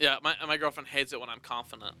 Yeah, my girlfriend hates it when I'm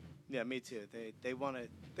confident. Yeah, me too. They want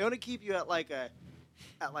to keep you at like a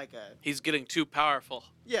He's getting too powerful.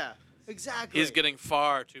 yeah, exactly. He's getting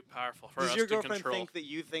far too powerful for Does us your to girlfriend control. think that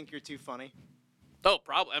you think you're too funny? Oh,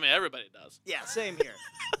 probably. I mean, everybody does. Yeah, same here.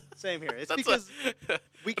 Same here. It's That's because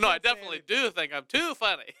we no, I can't say definitely do think I'm too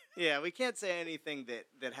funny. yeah, we can't say anything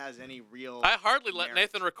that has any real. I hardly let merit.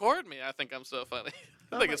 Nathan record me. I think I'm so funny.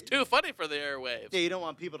 I Oh think my- it's too funny for the airwaves. Yeah, you don't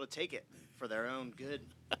want people to take it for their own good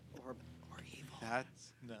or evil.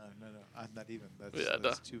 That's no. I'm not even. That's, Yeah,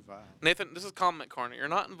 that's too vile. Nathan, this is Comment Corner. You're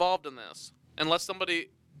not involved in this unless somebody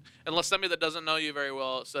that doesn't know you very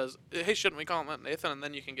well says, "Hey, shouldn't we compliment Nathan?" And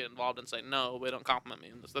then you can get involved and say, "No, we don't compliment me."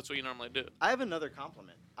 And that's what you normally do. I have another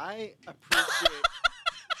compliment. I appreciate.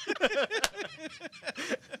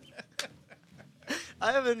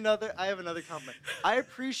 I have another compliment. I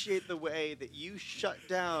appreciate the way that you shut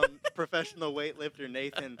down professional weightlifter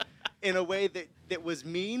Nathan in a way that was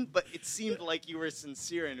mean, but it seemed like you were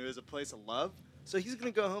sincere and it was a place of love. So he's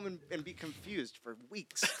gonna go home and be confused for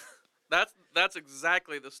weeks. That's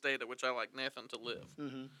exactly the state at which I like Nathan to live.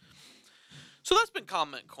 Mm-hmm. So that's been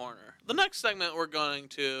Comment Corner. The next segment we're going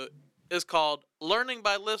to is called Learning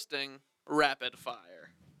by Listing Rapid Fire.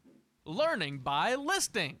 Learning by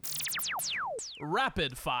listing.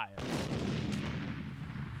 Rapid fire.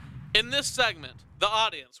 In this segment, the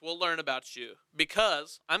audience will learn about you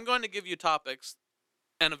because I'm going to give you topics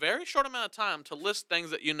and a very short amount of time to list things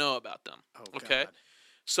that you know about them. Oh, Okay? God.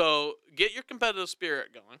 So get your competitive spirit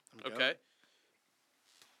going. I'm Okay? going.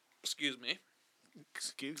 Excuse me.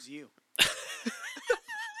 Excuse you.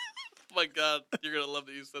 Oh my God, you're gonna love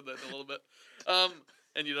that you said that in a little bit.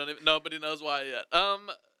 And you don't even nobody knows why yet.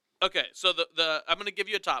 Okay, so the I'm gonna give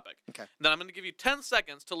you a topic. Okay. Then I'm gonna give you 10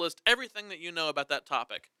 seconds to list everything that you know about that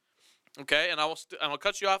topic. Okay, and I'll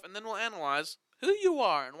cut you off, and then we'll analyze who you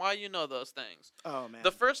are and why you know those things. Oh man.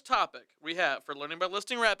 The first topic we have for learning by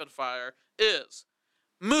listing rapid fire is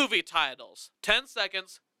movie titles. 10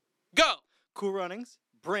 seconds, go. Cool Runnings,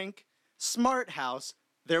 Brink, Smart House,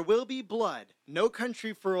 There Will Be Blood, No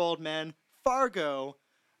Country for Old Men, Fargo,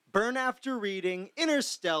 Burn After Reading,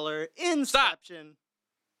 Interstellar, Inception.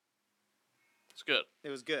 It's good. It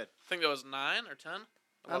was good. I think that was 9 or 10.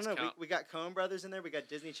 I don't know. Count. We got Coen Brothers in there. We got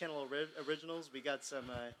Disney Channel originals. We got some.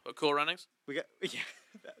 Cool Runnings. We got yeah.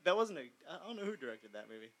 That wasn't a. I don't know who directed that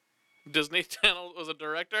movie. Disney Channel was a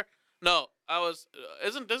director. No, I was.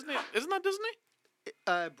 Isn't that Disney?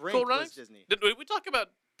 Brink Cool was Runnings. Disney. Did we talk about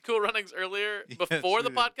Cool Runnings earlier Yes, before the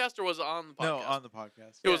we did. podcast, or was it on the podcast? No, on the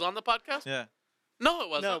podcast. It was on the podcast. Yeah. No, it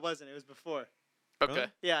wasn't. No, it wasn't. It was before. Okay. Really?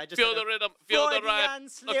 Yeah, I just. Feel had the a- rhythm. Feel the rhyme. Freudian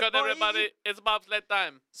Look slip, at everybody. boy. It's bobsled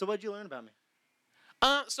time. So what'd you learn about me?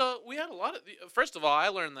 So we had a lot of. First of all, I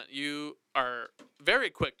learned that you are very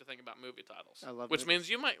quick to think about movie titles, I love which movies. means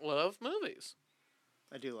you might love movies.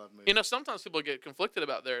 I do love movies. You know, sometimes people get conflicted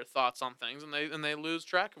about their thoughts on things, and they lose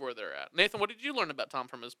track of where they're at. Nathan, what did you learn about Tom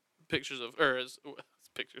from his pictures of his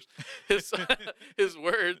pictures, his his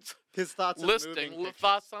words His thoughts. listing Of moving pictures.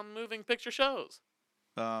 thoughts on moving picture shows?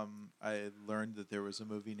 I learned that there was a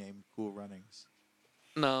movie named Cool Runnings.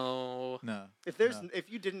 No. No. If No.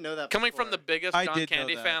 if you didn't know that. Coming from the before- biggest I John did know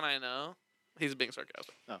Candy that. fan I know, he's being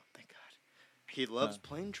sarcastic. Oh, thank God. He loves No.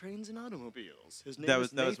 plane, trains, and automobiles. His name That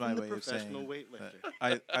is was Nathan my the way of professional saying weightlifter.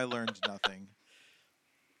 that I learned nothing.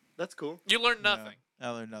 That's cool. You learned No, nothing. I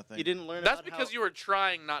learned nothing. You didn't learn. That's about because how, you were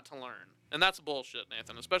trying not to learn, and that's bullshit,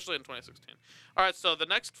 Nathan. Especially in 2016. All right, so the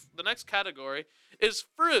next category is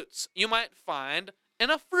fruits you might find in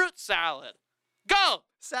a fruit salad. Go.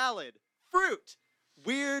 salad, fruit,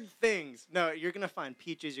 weird things. No, you're gonna find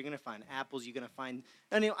peaches. You're gonna find apples. You're gonna find.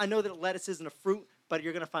 I know that lettuce isn't a fruit, but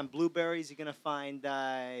you're gonna find blueberries. You're gonna find.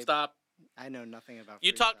 Stop. I know nothing about.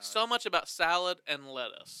 You fruit talked salad. so much about salad and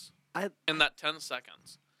lettuce in that 10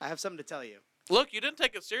 seconds. I have something to tell you. Look, you didn't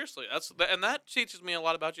take it seriously. And that teaches me a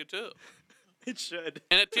lot about you too. It should.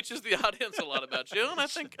 And it teaches the audience a lot about you, and I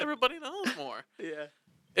think everybody knows more. Yeah.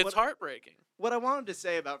 It's What- heartbreaking. What I wanted to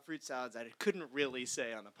say about fruit salads, I couldn't really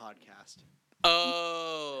say on a podcast.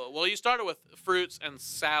 Oh, well, you started with fruits and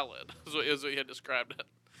salad, is what you had described it.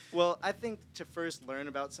 Well, I think to first learn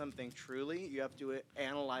about something truly, you have to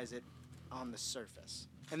analyze it on the surface.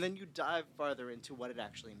 And then you dive farther into what it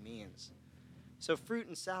actually means. So fruit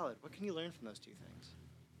and salad, what can you learn from those two things?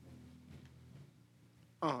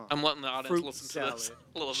 I'm letting the audience Fruit listen salad. to this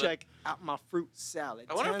a little Check out my fruit salad.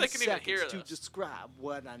 I wonder if 10 they can even hear seconds to this. describe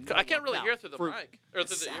what I know bit. I can't really about hear through the fruit mic, or through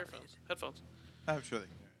the salad. earphones, headphones. I'm sure they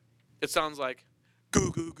can hear it. It sounds like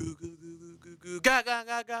goo goo goo goo goo goo goo goo ga ga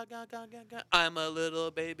ga ga ga ga ga ga. I'm a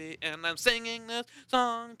little baby and I'm singing this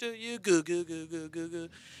song to you. Goo goo goo goo goo goo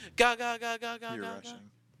ga ga ga ga ga You're ga.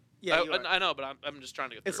 rushing. Yeah, you are. I know, but I'm just trying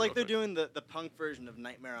to get. It's through like real they're quick. doing the punk version of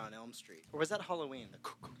Nightmare on Elm Street. Or was that Halloween?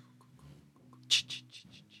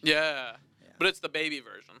 Yeah, but it's the baby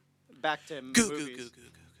version. Back to Goo goo goo movies. goo goo goo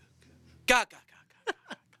goo. Ga ga ga ga.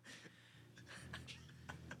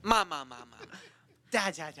 Ma ma ma ma. Da,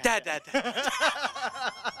 da, da, Da da da.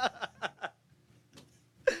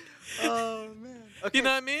 Oh, man. Okay. You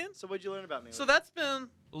know what I mean? So what'd you learn about me? So that's been.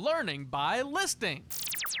 Learning by listing.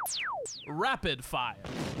 Rapid fire.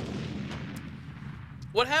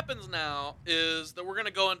 What happens now is that we're gonna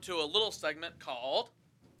go into a little segment called.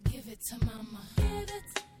 Give it to mama.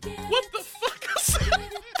 What the fuck is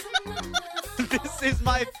that? This is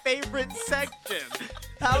my favorite section.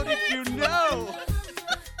 How did you know?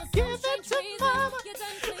 Give it to mama.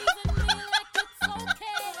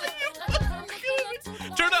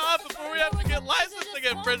 Turn it off before we have to get licensing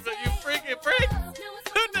infringement, you freaking freak!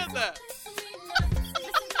 Who did that?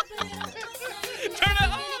 Turn it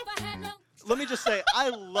off! Let me just say, I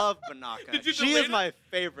love Banaka. Did you She delete is it? my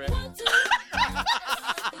favorite.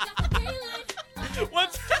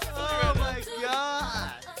 What's Oh my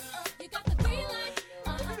god.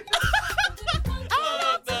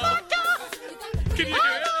 Oh, no. Can you hear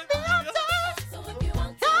it?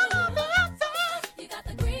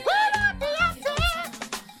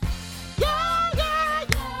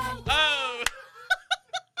 Oh!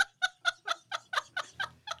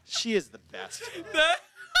 She is the best.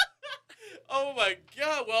 Oh my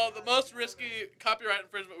god, well, the most risky copyright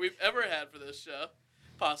infringement we've ever had for this show.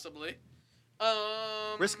 Possibly.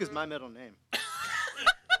 Risk is my middle name.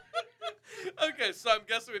 Okay, so I'm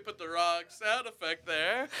guessing we put the wrong sound effect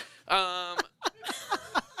there.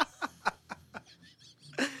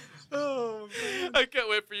 Oh man. I can't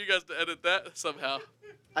wait for you guys to edit that somehow.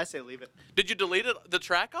 I say leave it. Did you delete the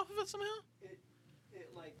track off of it somehow? It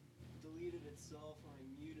like deleted itself or I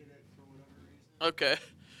muted it for whatever reason. Okay.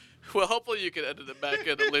 Well, hopefully you can edit it back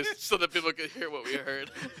in at least so that people can hear what we heard.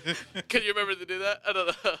 Can you remember to do that? I don't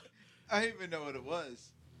know. I didn't even know what it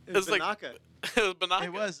was. It was It's like- Banaka. It was Banaka.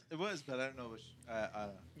 It was, but I don't know which. I don't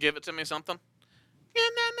know. Give it to me something.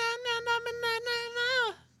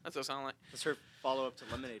 That's what it sounds like. That's her follow-up to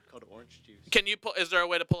Lemonade called Orange Juice. Can you pull? Is there a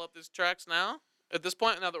way to pull up these tracks now? At this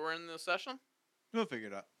point, now that we're in this session? We'll figure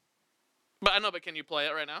it out. But I know, but can you play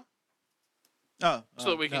it right now Oh,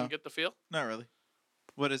 so that we can no, get the feel? Not really.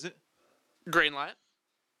 What is it? Green light.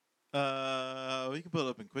 We can pull it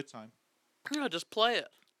up in QuickTime. Yeah, just play it.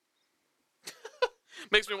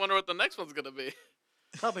 Makes me wonder what the next one's gonna be.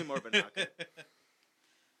 Probably more Banaka.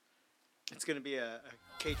 It's gonna be a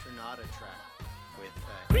Kate Renata track with.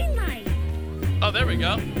 Green light, Oh, there we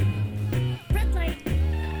go. red light,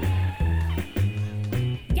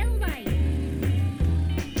 yellow light.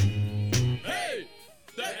 Hey,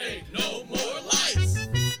 there ain't no more lights.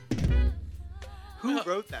 Who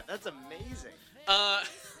wrote that? That's amazing.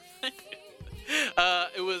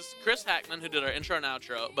 It was Chris Hackman who did our intro and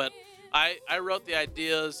outro, but I wrote the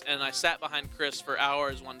ideas and I sat behind Chris for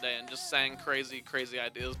hours one day and just sang crazy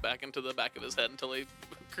ideas back into the back of his head until he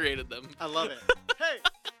created them. I love it. Hey,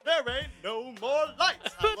 there ain't no more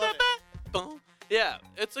lights. I love it. Boom. Yeah,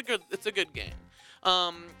 it's a good game.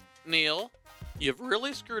 Neil, you've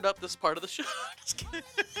really screwed up this part of the show. Just kidding.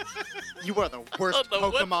 You are the worst Oh, the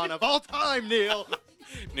what? Pokemon of all time, Neil.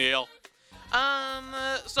 Neil.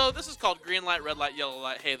 So this is called green light, red light, yellow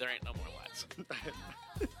light. Hey, there ain't no more lights.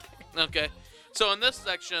 Okay. So in this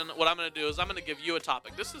section, what I'm going to do is I'm going to give you a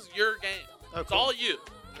topic. This is your game. Oh, It's cool. all you.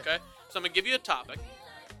 Okay. So I'm going to give you a topic.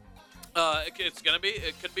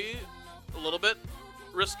 It could be a little bit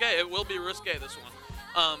risque. It will be risque, this one.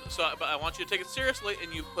 But I want you to take it seriously,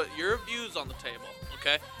 and you put your views on the table,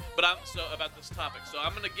 okay? But about this topic. So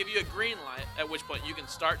I'm going to give you a green light, at which point you can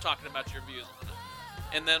start talking about your views on it.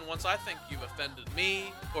 And then once I think you've offended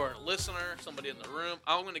me or a listener, somebody in the room,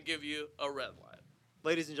 I'm going to give you a red light.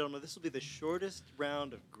 Ladies and gentlemen, this will be the shortest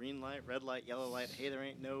round of green light, red light, yellow light. Hey, there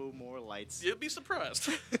ain't no more lights. You'll be surprised.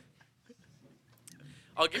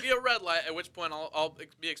 I'll give you a red light, at which point I'll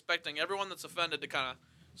be expecting everyone that's offended to kind of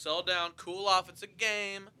settle down, cool off. It's a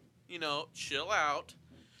game, chill out.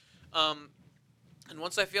 And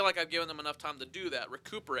once I feel like I've given them enough time to do that,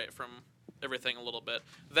 recuperate from everything a little bit,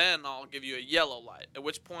 then I'll give you a yellow light, at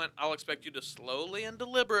which point I'll expect you to slowly and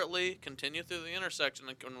deliberately continue through the intersection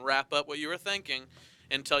and wrap up what you were thinking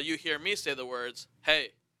until you hear me say the words, hey,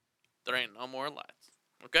 there ain't no more lights.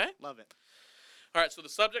 Okay? Love it. All right, so the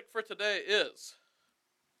subject for today is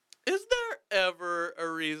there ever a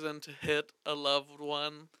reason to hit a loved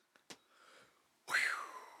one?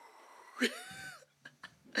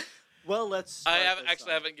 Well, let's. I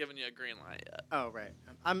start haven't given you a green light yet. Oh, right.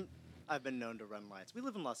 I've been known to run lights. We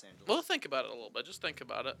live in Los Angeles. Well, think about it a little bit. Just think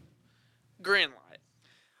about it. Green light.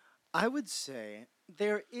 I would say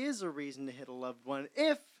there is a reason to hit a loved one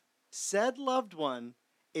if said loved one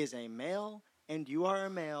is a male and you are a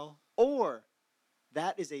male, or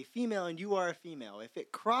that is a female and you are a female. If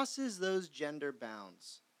it crosses those gender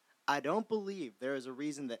bounds, I don't believe there is a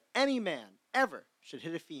reason that any man ever should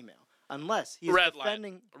hit a female unless he is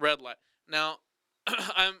defending. Red light. Now,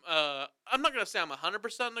 I'm not gonna say I'm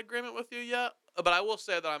 100% in agreement with you yet, but I will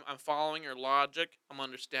say that I'm following your logic. I'm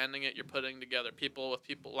understanding it. You're putting together people with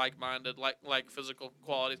people like-minded, like physical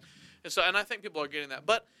qualities, and I think people are getting that.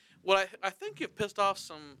 But what I think you've pissed off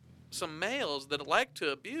some males that like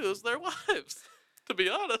to abuse their wives. To be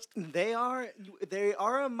honest, They are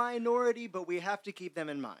a minority, but we have to keep them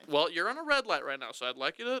in mind. well, you're on a red light right now, so I'd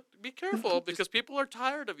like you to be careful because people are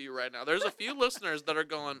tired of you right now. There's a few listeners that are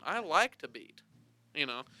going, I like to beat,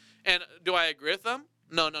 And do I agree with them?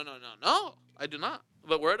 No, I do not.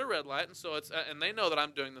 But we're at a red light, and so and they know that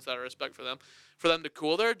I'm doing this out of respect for them to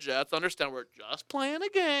cool their jets, understand we're just playing a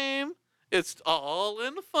game. It's all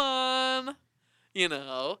in fun,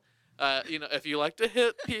 if you like to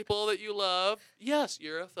hit people that you love, yes,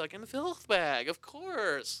 you're a fucking filth bag, of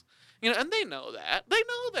course. And they know that.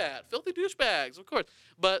 Filthy douchebags, of course.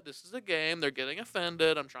 But this is a game. They're getting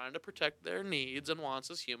offended. I'm trying to protect their needs and wants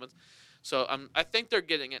as humans. So I think they're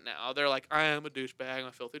getting it now. They're like, I am a douchebag. I'm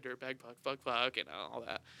a filthy dirtbag. Fuck, all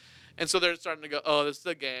that. And so they're starting to go, oh, this is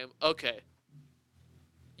a game. Okay.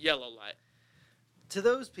 Yellow light. To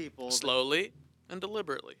those people, Slowly and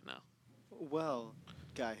deliberately now. well,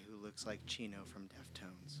 guy who looks like Chino from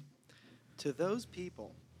Deftones. To those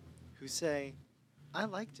people who say, I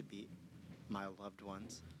like to beat my loved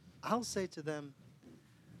ones, I'll say to them,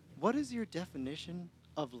 what is your definition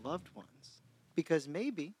of loved ones? Because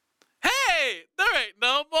maybe Hey, there ain't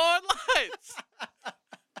no more lights.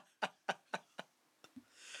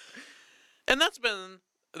 And that's been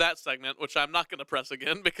that segment, which I'm not going to press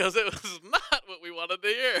again because it was not what we wanted to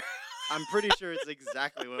hear. I'm pretty sure it's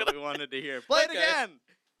exactly what we wanted to hear. Play it Okay. again.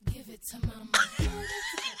 Give it to mama. Give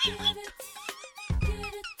it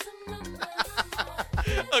to mama.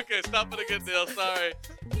 Okay, stop it again, Neil. Sorry.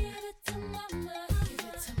 Give it to mama. Give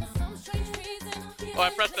it to mama. Some strange reason. Oh, I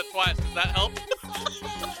pressed it twice. Does that help?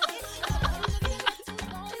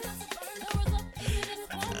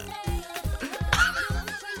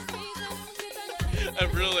 I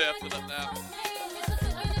really effed it up now.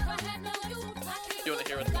 You want to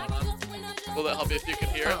hear what's going on? Will that help you if you can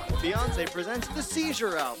hear it? Beyonce presents the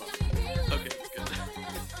Seizure album. Okay, good.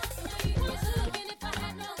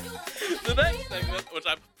 The next segment, which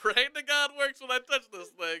I'm praying to God works when I touch this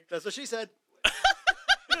thing. That's what she said.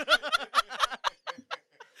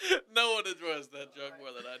 No one enjoys that joke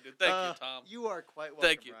more than I do. Thank you, Tom. You are quite welcome,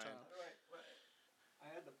 Thank you, Ryan. Tom. I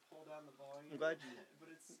had to pull down the volume. I'm glad you. But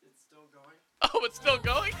it's still going. Oh, it's still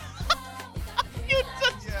going? You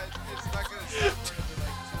just... Yeah, it's not gonna stop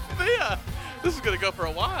for Yeah, this is going to go for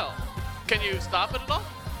a while. Can you stop it at all?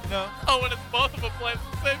 No. Oh, when it's both of them playing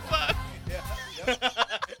at the same time? Yeah.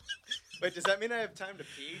 Wait, does that mean I have time to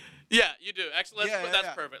pee? Yeah, you do. Actually, that's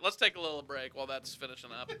yeah. perfect. Let's take a little break while that's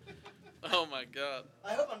finishing up. Oh, my God.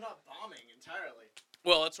 I hope I'm not bombing entirely.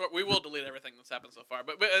 Well, we will delete everything that's happened so far,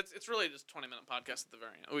 but it's really just a 20-minute podcast at the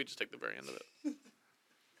very end. We just take the very end of it.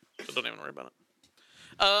 So don't even worry about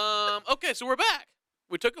it. Okay, so we're back.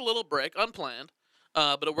 We took a little break, unplanned,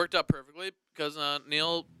 but it worked out perfectly because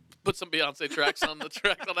Neil put some Beyonce tracks on the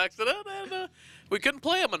track on accident, and we couldn't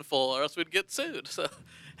play them in full or else we'd get sued. So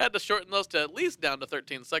had to shorten those to at least down to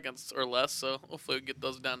 13 seconds or less, so hopefully we get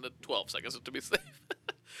those down to 12 seconds to be safe.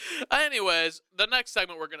 Anyways, the next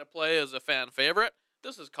segment we're gonna play is a fan favorite.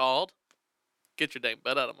 This is called "Get Your Dang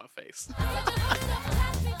Butt Out of My Face."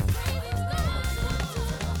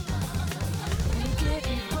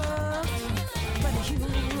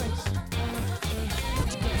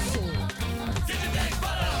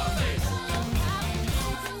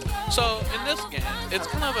 So in this game, it's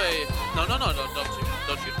kind of a no, don't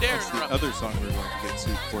you dare That's the interrupt. other song we're going to get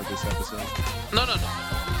sued for this episode. No.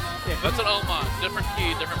 That's an homage, different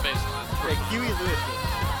key, different bass line. Yeah, Huey Lewis.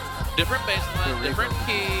 Different bass line, We're different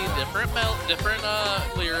key, different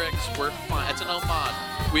lyrics. We're fine. It's an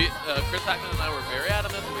homage. We, Chris Hackman and I were very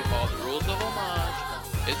adamant that we follow the rules of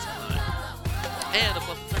homage. It's fine. And a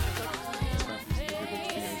plus It's not using the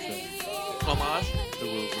good HBO show. homage. The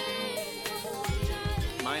rules of the world.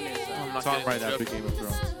 Mine is. I'm not It's on getting right the after joke. Game of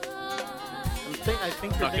Thrones. I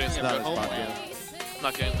think you're Not getting thinking the of joke. Homeland. Podcast.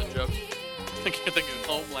 Not getting the joke. I can't think of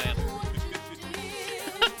Homeland.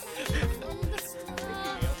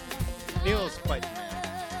 Neil's quite the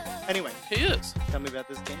man. Anyway, He is. tell me about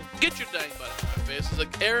this game. Get Your Dang Butt Out of My Face is an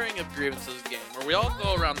airing of grievances game where we all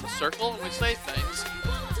go around the circle and we say things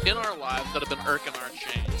in our lives that have been irking our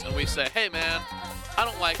chains. And we say, hey man, I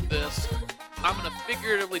don't like this. I'm going to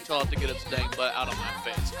figuratively tell it to get its dang butt out of my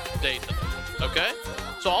face day to day. Okay?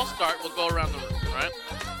 So I'll start. We'll go around the room, right?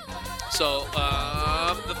 So,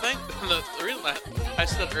 the reason I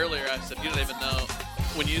said earlier, I said, you didn't even know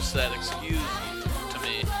when you said excuse you to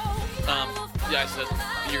me. Yeah, I said,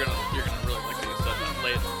 you're gonna really like when you said that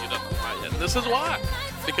later. You don't know why yet. And this is why.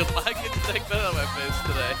 Because my get to take that out of my face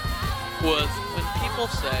today was when people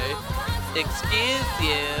say, excuse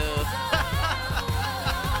you.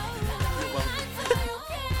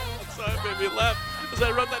 That's why it made me laugh. Because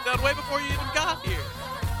I wrote that down way before you even got here.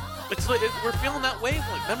 It's like, we're feeling that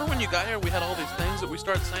wavelength. Remember when you got here, we had all these things that we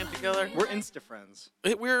started saying together? We're Insta friends.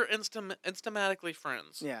 We're instamatically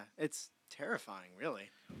friends. Yeah, it's terrifying, really.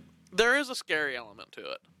 There is a scary element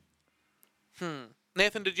to it.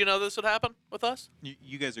 Nathan, did you know this would happen with us?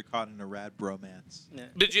 You guys are caught in a rad bromance. Yeah.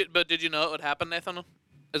 Did you know it would happen, Nathan?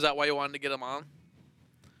 Is that why you wanted to get him on?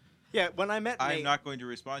 Yeah, when I met I'm Nate, not going to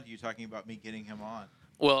respond to you talking about me getting him on.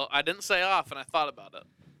 Well, I didn't say off, and I thought about it.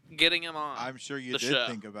 Getting him on. I'm sure you The did show.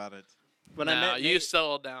 think about it. when I Nah, met you Nate,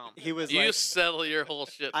 settle down. he was you like, settle your whole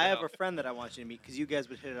shit I down. have a friend that I want you to meet because you guys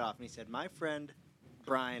would hit it off. And he said, my friend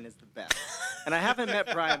Brian is the best. And I haven't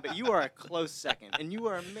met Brian, but you are a close second, and you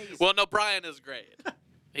are amazing. Well, no, Brian is great.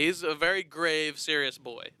 He's a very grave, serious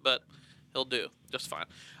boy, but he'll do just fine.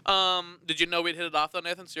 Did you know we'd hit it off, though,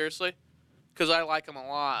 Nathan? Seriously? Because I like him a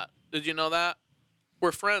lot. Did you know that?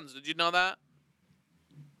 We're friends. Did you know that?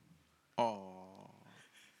 Oh.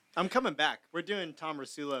 I'm coming back. We're doing Tom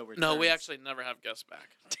Rasulo. No, we returns. actually never have guests back.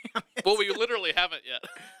 Damn it. Well, we literally haven't yet.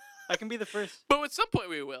 I can be the first. But at some point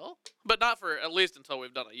we will. But not for at least until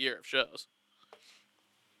we've done a year of shows.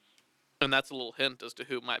 And that's a little hint as to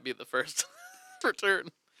who might be the first return.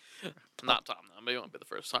 Not Tom, though. Maybe he won't be the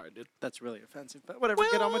first. Sorry, dude. That's really offensive, but whatever.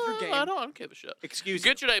 Get on with your game. I don't give a shit. Excuse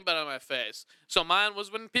Get your name out of my face. So mine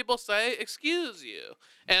was when people say, excuse you.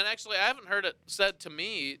 And actually, I haven't heard it said to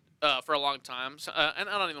me for a long time. So, and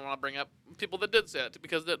I don't even want to bring up people that did say it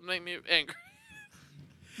because that made me angry.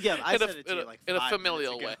 Yeah, I in said a, it to you like in a 5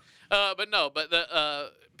 familial minutes way. ago. But no, but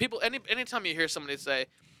the people, anytime you hear somebody say,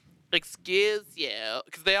 excuse you,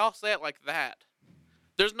 because they all say it like that.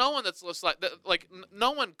 There's no one that's just like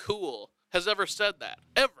no one cool has ever said that,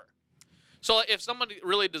 ever. So like, if somebody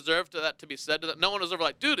really deserved that to be said to that, no one was ever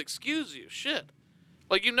like, dude, excuse you, shit.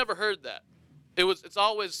 Like, you never heard that. It's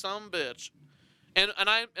always some bitch. And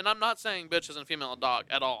I'm not saying bitch as in female dog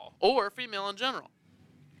at all, or female in general.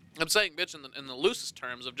 I'm saying bitch in the loosest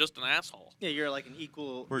terms of just an asshole. Yeah, you're like an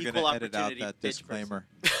equal We're equal going to edit out opportunity that bitch disclaimer.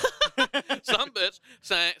 Some bitch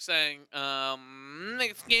saying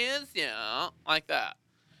excuse you, like that.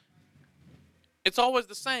 It's always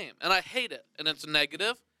the same, and I hate it, and it's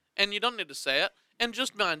negative, and you don't need to say it, and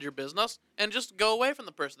just mind your business, and just go away from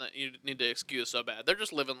the person that you need to excuse so bad. They're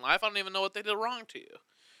just living life. I don't even know what they did wrong to you.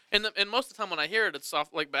 And most of the time when I hear it, it's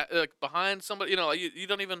soft, like behind somebody. You know, you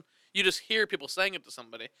don't even, you just hear people saying it to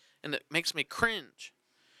somebody, and it makes me cringe.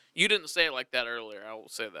 You didn't say it like that earlier. I will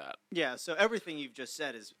say that. Yeah, so everything you've just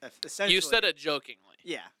said is essentially. You said it jokingly.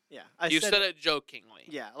 Yeah. You said it jokingly.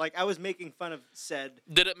 Yeah, like I was making fun of said.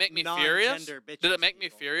 Did it make me furious? Non-gender bitches Did it make me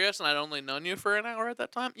people. furious and I'd only known you for an hour at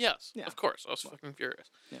that time? Yes, Yeah. of course. I was fucking furious.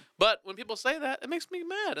 Yeah. But when people say that, it makes me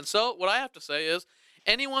mad. And so what I have to say is,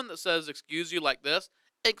 anyone that says excuse you like this,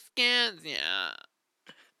 excuse you,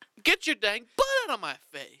 get your dang butt out of my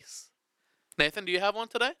face. Nathan, do you have one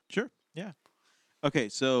today? Sure. Yeah. Okay,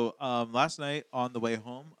 so last night on the way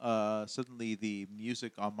home, suddenly the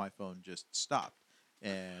music on my phone just stopped.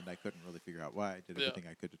 and I couldn't really figure out why. I did Yeah. everything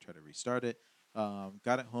I could to try to restart it.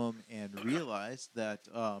 Got it home and realized that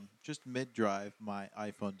just mid-drive, my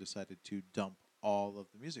iPhone decided to dump all of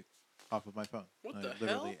the music off of my phone. What Like, the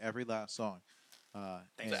literally hell? every last song.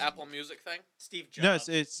 The Apple Music thing? Steve Jobs.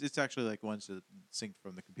 No, it's actually like ones that sync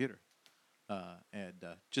from the computer, and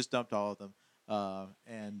just dumped all of them.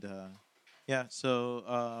 Yeah.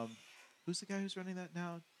 So who's the guy who's running that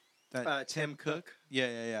now? That Tim Cook.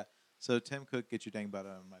 Yeah. So Tim Cook, get your dang butt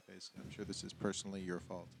out of my face. I'm sure this is personally your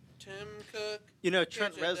fault. Tim Cook. You know,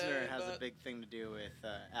 Trent Get your Reznor dang has a butt. big thing to do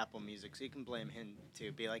with Apple Music, so you can blame him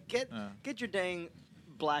too. Be like, get Uh. your dang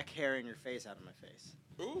black hair in your face out of my face.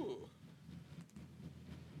 Ooh.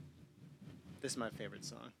 This is my favorite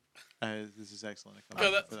song. This is excellent. I No,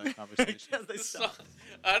 come that- for that conversation. Because they This suck. song-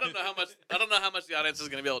 I don't know how much the audience is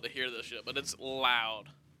gonna be able to hear this shit, but it's loud.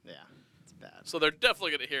 Yeah, it's bad. So they're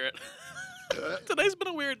definitely gonna hear it. Today's been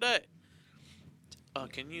a weird day.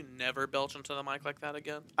 Can you never belch into the mic like that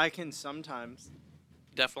again? I can sometimes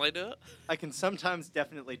Definitely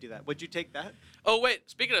definitely do that. Would you take that? Oh wait,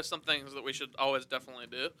 speaking of some things that we should always definitely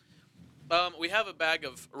do, we have a bag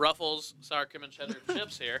of Ruffles sour cream and cheddar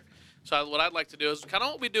chips here. So what I'd like to do is kind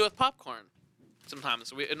of what we do with popcorn.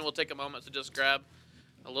 Sometimes we'll take a moment to just grab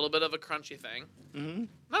a little bit of a crunchy thing, Mm-hmm.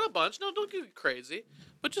 not a bunch. No, don't get crazy,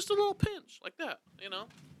 but just a little pinch like that. You know.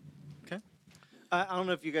 I don't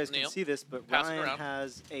know if you guys Neil, can see this, but pass it Ryan around.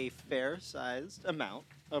 has a fair-sized amount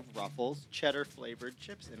of Ruffles cheddar-flavored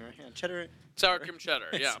chips in her hand. Cheddar. Sour cream cheddar.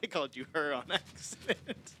 I Yeah. called you her on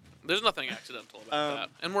accident. There's nothing accidental about that,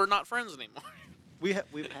 and we're not friends anymore.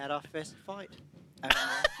 We've had our first fight. And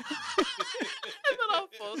then I'll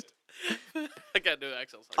post. I can't do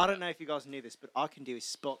accents. Like I don't that. know if you guys knew this, but I can do a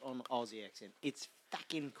spot on Aussie accent. It's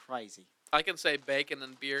fucking crazy. I can say bacon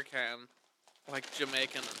and beer can, like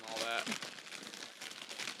Jamaican and all that.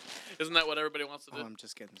 Isn't that what everybody wants to do? Oh, I'm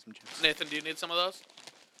just getting some chips. Nathan, do you need some of those?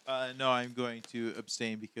 No, I'm going to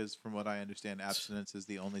abstain because, from what I understand, abstinence is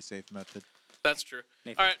the only safe method. That's true.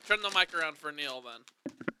 Nathan. All right, turn the mic around for Neil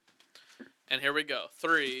then. And here we go.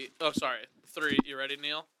 3. You ready,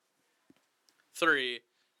 Neil? 3,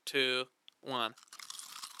 2, 1.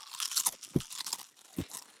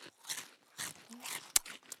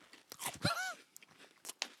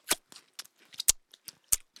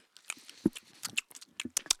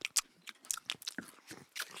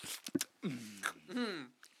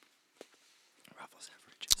 Ruffles have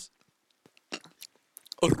riches.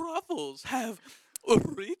 Ruffles have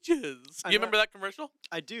reaches. I You know. remember that commercial?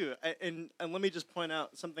 I do. And let me just point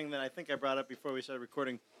out something that I think I brought up before we started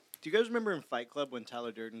recording. Do you guys remember in Fight Club when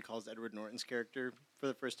Tyler Durden calls Edward Norton's character for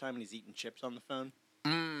the first time and he's eating chips on the phone?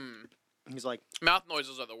 Mmm. He's like, Mouth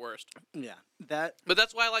noises are the worst. yeah, that. But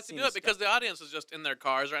that's why I like to Scene do is it, because the audience is just in their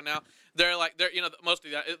cars right now. They're most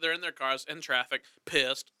of they're in their cars in traffic,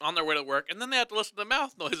 pissed, on their way to work, and then they have to listen to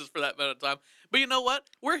mouth noises for that minute of time. But you know what?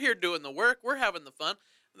 We're here doing the work. We're having the fun.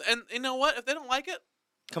 And you know what? If they don't like it,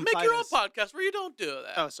 make your own podcast where you don't do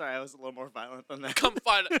that. Oh, sorry, I was a little more violent than that. Come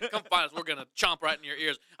find us. We're gonna chomp right in your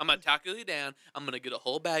ears. I'm gonna tackle you down. I'm gonna get a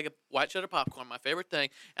whole bag of white cheddar popcorn, my favorite thing.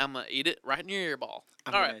 And I'm gonna eat it right in your ear ball.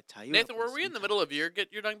 I'm All gonna right, tie you Nathan, up were with we in some the middle of ties. your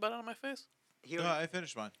get your dang butt out of my face? He No, already- I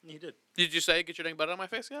finished mine. He did. Did you say get your dang butt out of my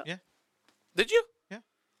face yet? Yeah. Did you? Yeah.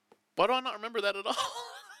 Why do I not remember that at all?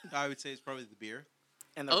 I would say it's probably the beer.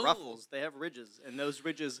 And the Oh. Ruffles, they have ridges, and those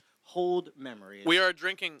ridges hold memories. We are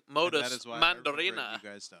drinking And that Modus is why I remember it, Mandarina You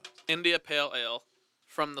guys don't. India Pale Ale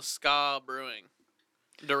from the Ska Brewing,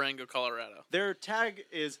 Durango, Colorado. Their tag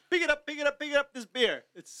is pick it up, pick it up, pick it up. This beer.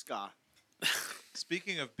 It's ska.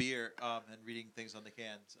 Speaking of beer and reading things on the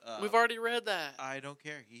cans, We've already read that. I don't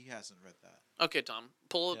care. He hasn't read that. Okay, Tom,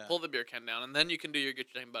 pull Yeah. the beer can down, and then you can do your get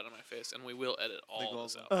your dang butt on my face, and we will edit all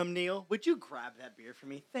this out. Neil, would you grab that beer for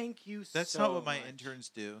me? Thank you That's so not what my much. interns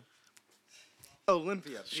do.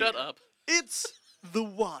 Olympia. Shut beer. up. It's the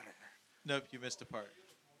water. Nope, you missed a part.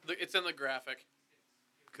 It's in the graphic.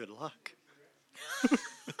 Good luck.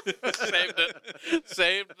 Saved it.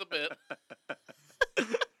 Saved the bit.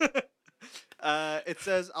 It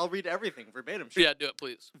says, I'll read everything verbatim. Yeah, do it,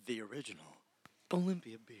 please. The original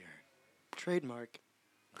Olympia beer. Trademark.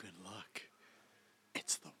 Good luck.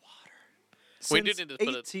 It's the water. We do Since need to put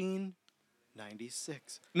it-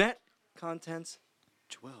 1896. Net contents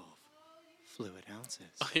 12 fluid ounces.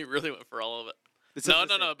 He really went for all of it. This No, is-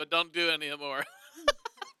 but don't do any more.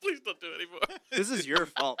 Please don't do any more. This is your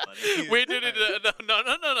fault, buddy. We do need to. No.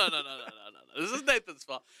 This is Nathan's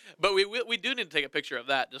fault. But we do need to take a picture of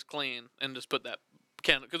that, just clean, and just put that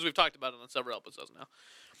can, because we've talked about it on several episodes now.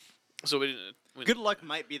 So we didn't. Good luck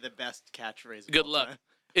might be the best catchphrase. of Good all luck. time.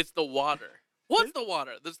 It's the water. What's the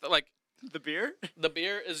water? This like The beer? The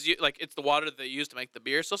beer is like it's the water that they use to make the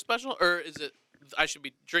beer so special, or is it I should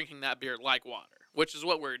be drinking that beer like water, which is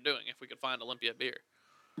what we're doing if we could find Olympia beer.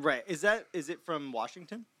 Right. Is it from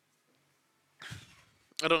Washington?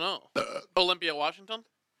 I don't know. Olympia, Washington,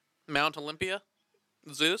 Mount Olympia,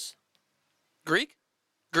 Zeus, Greece,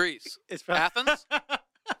 It's from Athens.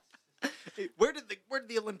 Where did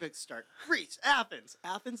the Olympics start? Greece, Athens.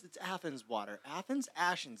 It's Athens water. Athens,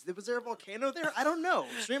 Athens. Was there a volcano there? I don't know.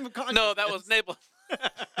 Stream of consciousness. No, that was Naples.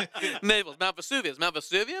 Naples, Mount Vesuvius,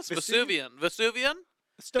 Vesuvian.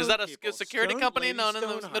 Stone Is that a people. security Stone company Lady known in the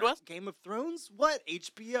Stoneheart. Midwest? Game of Thrones? What?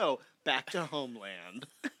 HBO. Back to Homeland.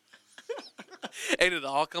 And it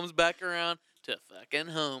all comes back around to fucking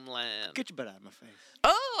Homeland. Get your butt out of my face.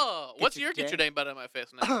 Oh, what's your your get your dang- dang butt in my face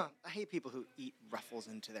now? I hate people who eat ruffles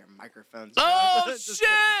into their microphones. Oh Just shit!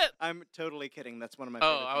 kidding. I'm totally kidding. That's one of my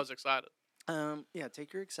favorite Oh, I was excited. Yeah,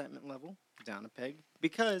 take your excitement level down a peg,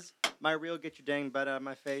 because my real get your dang butt out of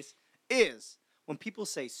my face is when people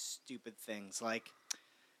say stupid things like,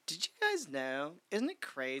 "Did you guys know? Isn't it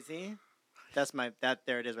crazy?"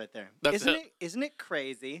 There it is right there. That's it. Isn't it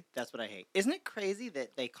crazy? That's what I hate. Isn't it crazy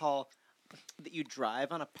that they call that you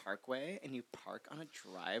drive on a parkway and you park on a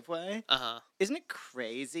driveway? Isn't it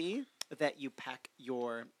crazy that you pack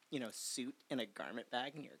your, suit in a garment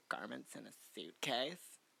bag and your garments in a suitcase?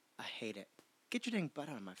 I hate it. Get your dang butt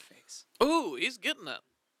out of my face. Ooh, he's getting it.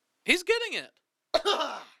 He's getting it.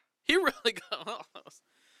 He really got.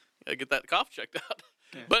 Gotta get that cough checked out.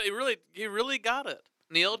 Yeah. But he really got it.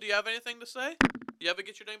 Neil, do you have anything to say? You have a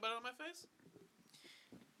get your dang butt out of my face?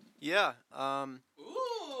 Yeah.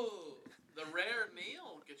 Ooh, the rare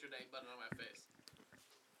Neil get your dang butt out of my face.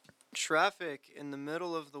 Traffic in the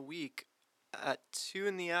middle of the week at 2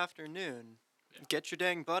 in the afternoon. Yeah. Get your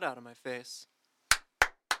dang butt out of my face.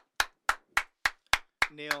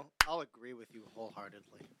 Neil, I'll agree with you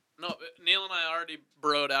wholeheartedly. No, Neil and I already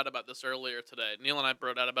broed out about this earlier today. Neil and I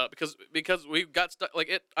broed out about it because we got stuck. Like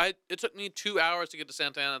it took me 2 hours to get to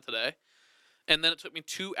Santa Ana today, and then it took me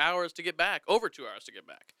 2 hours to get back. Over 2 hours to get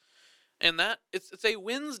back, and it's a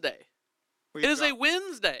Wednesday. Were It you is a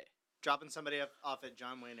Wednesday. dropping somebody off at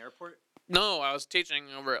John Wayne Airport? No, I was teaching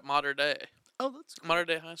over at Modern Day That's cool. Modern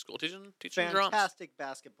Day High School, teaching drums. Fantastic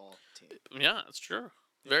basketball team. Yeah, that's true.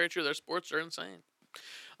 Very true. Their sports are insane.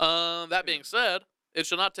 That being said, it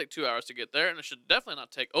should not take 2 hours to get there, and it should definitely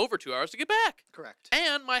not take over 2 hours to get back. Correct.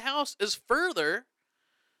 And my house is further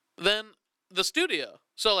than the studio.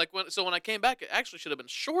 So when I came back, it actually should have been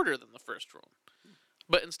shorter than the first room.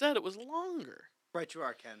 But instead it was longer. Right you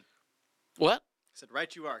are, Ken. What? I said,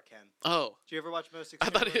 right you are, Ken. Oh. Did you ever watch Most I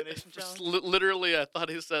Extreme thought Elimination Challenge? literally I thought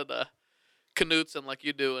he said Knutson like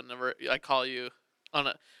you do, and never I call you on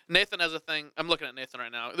a Nathan has a thing. I'm looking at Nathan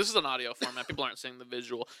right now. This is an audio format. People aren't seeing the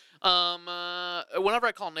visual. Whenever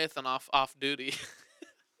I call Nathan off duty,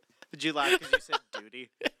 Did you laugh because you said duty?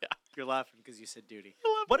 Yeah. You're laughing because you said duty.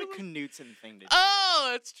 I laughed What a at him. Knutson thing to do.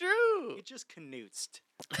 Oh, it's true. You just Knutsed.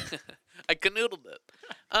 I canoodled it.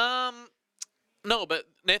 No, but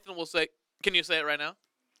Nathan will say. Can you say it right now?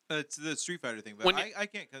 It's the Street Fighter thing, but When you- I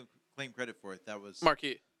can't claim credit for it. That was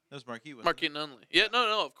Marquis. That was Marquis. Wasn't Marquis it? Nunley. Yeah,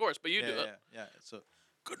 no, of course, but you yeah, do it. Yeah. So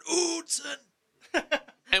Knudsen.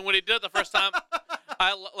 And when he did it the first time,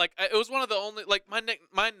 it was one of the only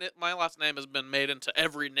my last name has been made into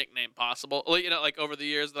every nickname possible. Like over the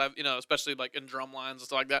years that I've especially like in drum lines and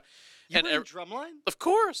stuff like that. You And were in Drumline? of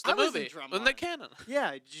course, the I was in movie Drumline. with Nick Cannon.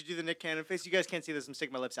 Yeah. Did you do the Nick Cannon face? You guys can't see this. I'm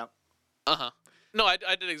sticking my lips out. No, I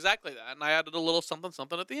did exactly that, and I added a little something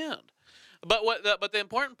at the end. But but the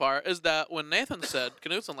important part is that when Nathan said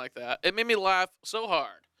Knutson like that, it made me laugh so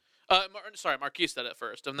hard. Marquis said it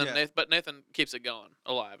first, and then Yeah. but Nathan keeps it going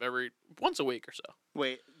alive every once a week or so.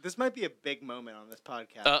 Wait, this might be a big moment on this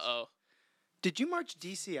podcast. Uh-oh. Did you march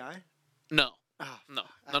DCI? No. Oh, No.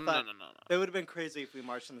 I No. thought- No. That would have been crazy if we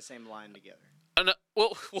marched on the same line together.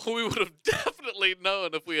 Well, we would have definitely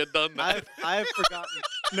known if we had done that. I've forgotten.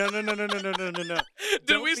 No.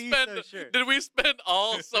 Did we spend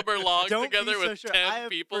all summer long Don't together be so with sure. 10 I have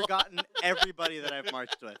people? forgotten everybody that I've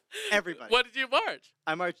marched with. Everybody. What did you march?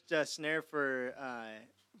 I marched snare for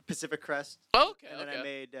Pacific Crest, Okay. and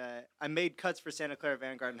then I made cuts for Santa Clara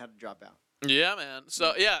Vanguard and had to drop out. Yeah, man.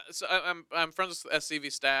 So I'm friends with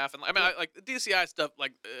SCV staff, and I mean, like the DCI stuff.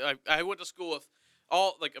 Like I went to school with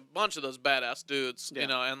all like a bunch of those badass dudes, Yeah.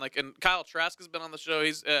 and Kyle Trask has been on the show.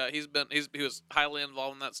 He was highly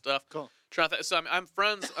involved in that stuff. Cool. Trying to so I'm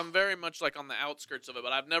friends. I'm very much like on the outskirts of it,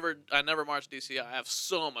 but I never marched DCI. I have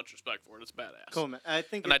so much respect for it. It's badass. Cool, man. I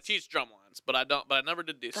think And I it's- teach drum lines, but I never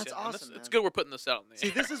did DCI. That's And awesome, It's man. good we're putting this out in the See,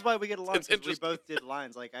 air. this is why we get along. It's 'Cause we interesting. both did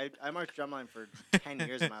lines. Like I marched drumline for 10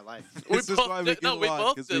 years of my life. We This is both why we did- get no, we along,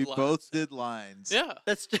 both 'cause did we lines. both did lines. Yeah,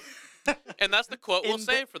 That's just and that's the quote we'll in the-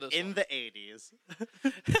 save for this in one. the 80s.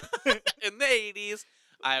 In the 80s,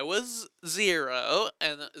 I was 0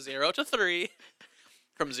 and 0 to 3.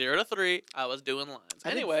 From 0 to 3, I was doing lines. I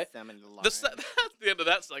did Anyway, feminine that's lines. the end of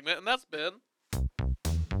that segment, and that's been.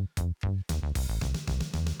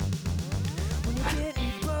 When you're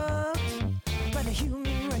getting fucked by the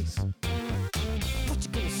human race, what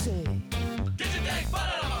you gonna say?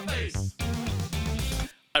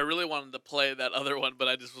 I really wanted to play that other one, but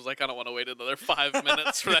I just was like, I don't want to wait another 5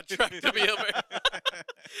 minutes for that track to be over.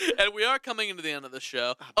 And we are coming into the end of the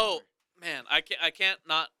show. Oh man, I can't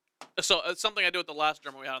not. So something I did with the last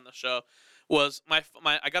drummer we had on the show was my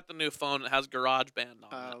I got the new phone that has GarageBand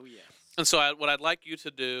on it. Oh yes. And so what I'd like you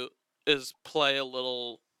to do is play a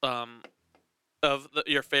little of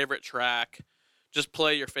your favorite track. Just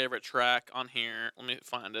play your favorite track on here. Let me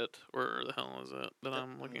find it. Where the hell is it that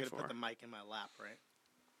I'm looking gonna for? put the mic in my lap, right?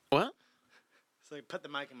 What? So I put the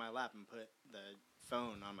mic in my lap and put the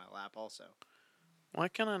phone on my lap also. Why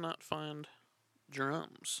can I not find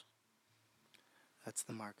drums? That's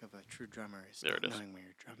the mark of a true drummer is There it not is. knowing where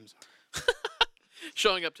your drums are.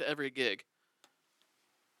 Showing up to every gig.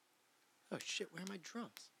 Oh shit, where are my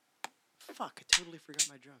drums? Fuck, I totally forgot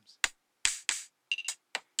my drums.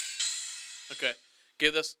 Okay,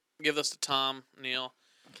 give this to Tom, Neil.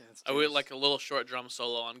 Okay, let's I do would this. like a little short drum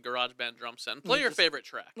solo on GarageBand drum set. And play me your just- favorite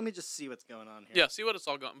track. Let me just see what's going on here. Yeah, see what it's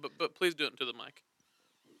all going. But please do it into the mic.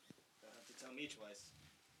 Don't have to tell me twice.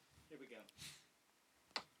 Here we go.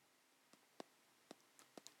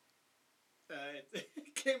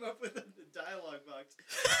 It came up with a dialogue box.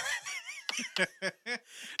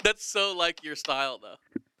 That's so like your style, though.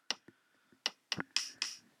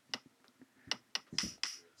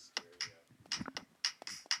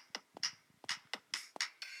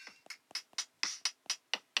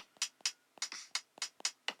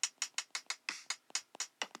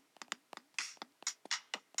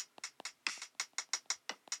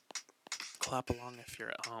 Clap along if you're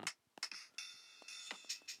at home.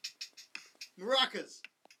 Maracas.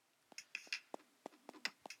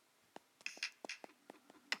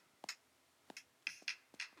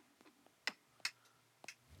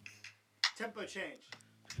 Tempo change.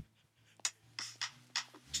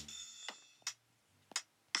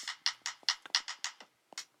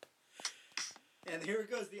 And here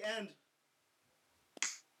goes the end.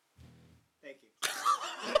 Thank you.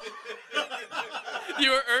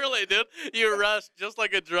 You were early, dude. You rushed just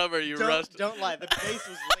like a drummer. You rushed. Don't lie. The bass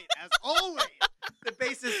was late as always. The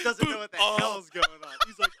bassist doesn't know what the Oh. hell's going on.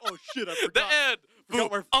 He's like, oh shit, I The forgot. end.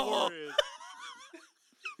 Forgot where 4 Oh. is.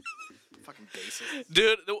 Fucking bassist.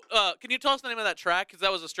 Dude, can you tell us the name of that track? Because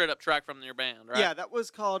that was a straight up track from your band, right? Yeah, that was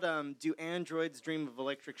called Do Androids Dream of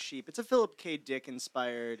Electric Sheep. It's a Philip K. Dick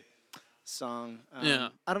inspired song. Yeah.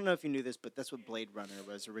 I don't know if you knew this, but that's what Blade Runner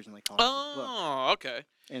was originally called. as a book. Oh, okay.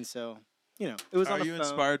 And so, you know, it was Are on a you phone.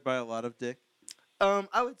 inspired by a lot of Dick?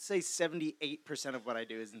 I would say 78% of what I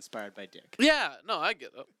do is inspired by Dick. Yeah, no, I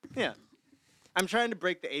get it. Yeah. I'm trying to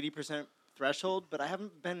break the 80% threshold, but I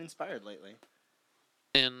haven't been inspired lately.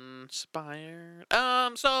 Inspired.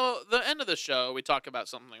 So the end of the show, we talk about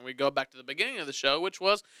something. We go back to the beginning of the show, which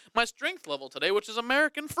was my strength level today, which is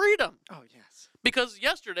American freedom. Oh, yes. Because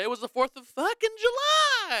yesterday was the 4th of fucking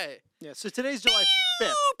July. Yeah, so today's July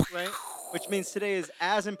 5th, right? Which means today is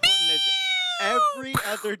as important as every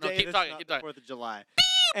other day keep that's talking, not keep the talking. 4th of July.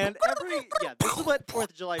 And this is what 4th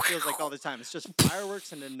of July feels like all the time. It's just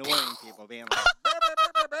fireworks and annoying people being like,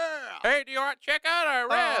 Hey, do you want chicken or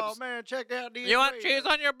ribs? oh man, check out these You want ribs. cheese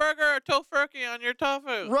on your burger or tofurkey on your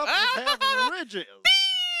tofu? Ruffles have ridges.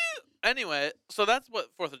 Anyway, so that's what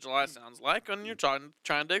 4th of July sounds like when you're trying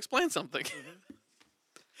to explain something.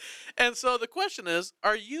 And so the question is,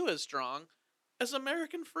 are you as strong as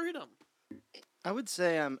American freedom? I would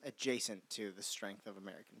say I'm adjacent to the strength of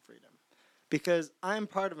American freedom. Because I'm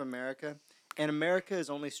part of America, and America is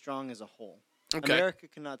only strong as a whole. Okay. America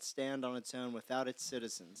cannot stand on its own without its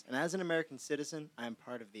citizens. And as an American citizen, I am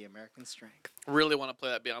part of the American strength. Really want to play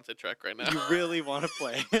that Beyonce track right now. You really want to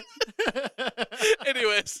play.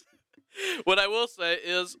 Anyways, what I will say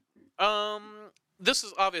is, this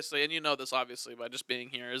is obviously, and you know this obviously by just being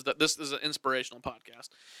here, is that this is an inspirational podcast.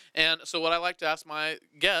 And so what I like to ask my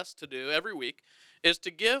guests to do every week is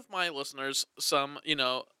to give my listeners some,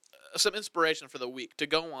 some inspiration for the week to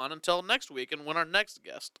go on until next week and when our next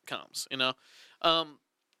guest comes,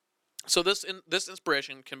 So this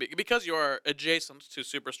inspiration can be, because you are adjacent to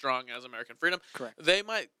Super Strong as American Freedom. Correct. They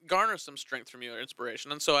might garner some strength from your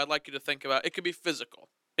inspiration, and so I'd like you to think about, it could be physical,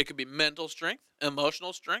 it could be mental strength,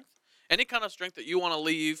 emotional strength, any kind of strength that you want to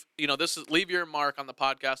leave. Leave your mark on the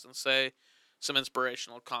podcast and say some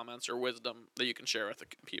inspirational comments or wisdom that you can share with the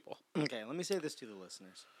people. Okay, let me say this to the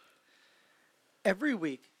listeners. Every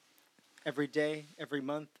week, every day, every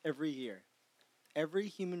month, every year, every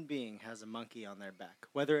human being has a monkey on their back,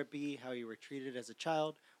 whether it be how you were treated as a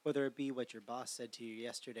child, whether it be what your boss said to you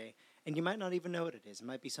yesterday, and you might not even know what it is. It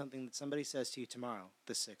might be something that somebody says to you tomorrow,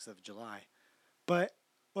 the 6th of July. But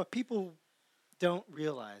what people don't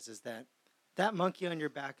realize is that that monkey on your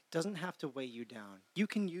back doesn't have to weigh you down. You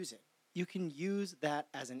can use it. You can use that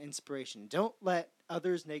as an inspiration. Don't let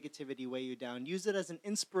others' negativity weigh you down. Use it as an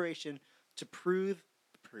inspiration to prove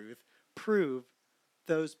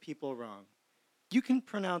those people wrong. You can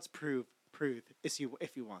pronounce prove if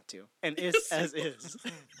you want to, and is as is.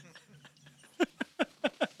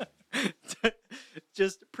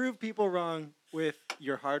 Just prove people wrong with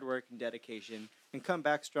your hard work and dedication, and come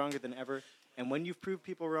back stronger than ever. And when you've proved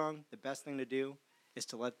people wrong, the best thing to do is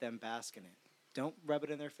to let them bask in it. Don't rub it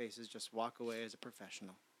in their faces. Just walk away as a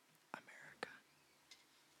professional. America.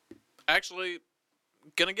 Actually,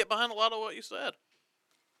 gonna get behind a lot of what you said.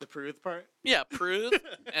 The prove part? Yeah, prove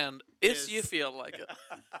and if you feel like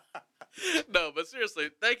it. No, but seriously,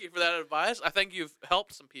 thank you for that advice. I think you've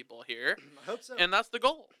helped some people here. I hope so. And that's the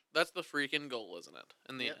goal. That's the freaking goal, isn't it?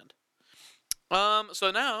 In the end. So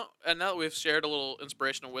now that we've shared a little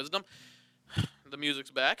inspirational wisdom, the music's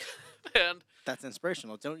back, and That's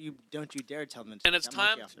inspirational. Don't you dare tell them. it's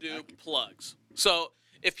time to do plugs. So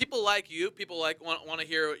if people like you, want to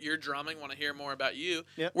hear your drumming, want to hear more about you,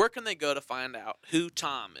 where can they go to find out who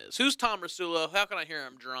Tom is? Who's Tom Rasulo? How can I hear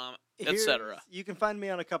him drum, etc.? You can find me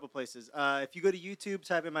on a couple places. If you go to YouTube,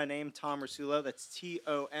 type in my name, Tom Rasulo. That's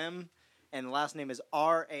Tom, and the last name is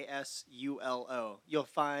Rasulo. You'll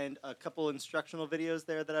find a couple instructional videos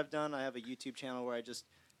there that I've done. I have a YouTube channel where I just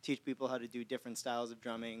teach people how to do different styles of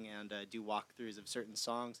drumming and do walkthroughs of certain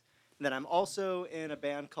songs. And then I'm also in a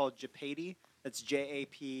band called Japaeti. That's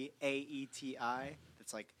Japaeti.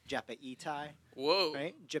 That's like Japaeti. Whoa.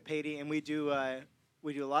 Right? Japaeti. And we do a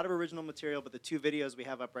lot of original material, but the two videos we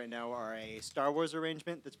have up right now are a Star Wars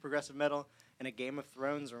arrangement that's progressive metal and a Game of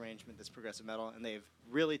Thrones arrangement that's progressive metal, and they've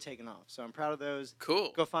really taken off. So I'm proud of those.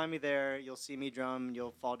 Cool. Go find me there. You'll see me drum.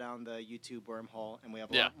 You'll fall down the YouTube wormhole, and we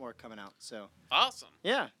have a lot more coming out. So awesome.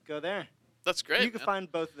 Yeah, go there. That's great. You can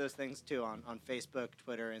find both of those things too on Facebook,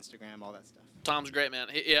 Twitter, Instagram, all that stuff. Tom's great, man.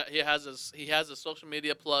 He has his social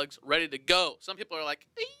media plugs ready to go. Some people are like,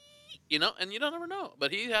 and you don't ever know,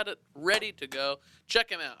 but he had it ready to go.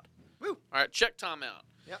 Check him out. Woo. All right, check Tom out.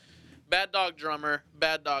 Yep. Bad Dog Drummer,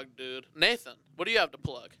 Bad Dog Dude. Nathan, what do you have to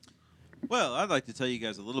plug? Well, I'd like to tell you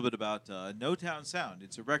guys a little bit about No Town Sound.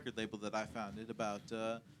 It's a record label that I founded about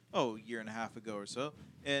a year and a half ago or so.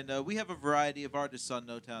 And we have a variety of artists on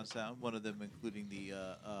No Town Sound, one of them including the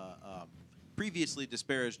previously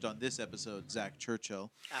disparaged on this episode, Zach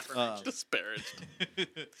Churchill. Disparaged.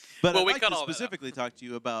 But Well, I'd we like cut to all that specifically talk to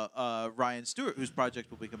you about Ryan Stewart, whose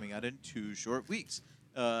project will be coming out in 2 short weeks.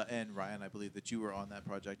 And Ryan, I believe that you were on that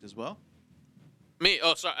project as well. Me?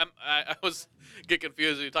 Oh, sorry. I was get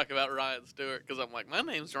confused when you talk about Ryan Stewart because I'm like, my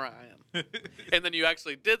name's Ryan, and then you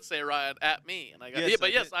actually did say Ryan at me, and I got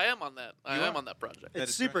Yes, I am on that. I am on that project.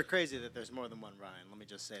 It's super crazy that there's more than one Ryan. Let me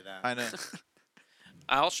just say that. I know.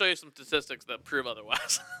 I'll show you some statistics that prove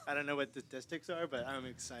otherwise. I don't know what the statistics are, but I'm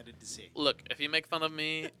excited to see. Look, if you make fun of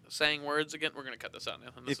me saying words again, we're gonna cut this out,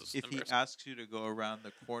 Nathan. If he asks you to go around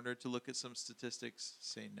the corner to look at some statistics,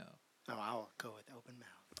 say no. Oh, I'll go with open mouth.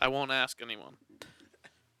 I won't ask anyone.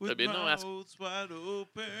 With There'll be no ask. mouths wide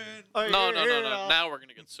open. Oh, No. Now we're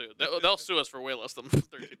gonna get sued. They'll sue us for way less than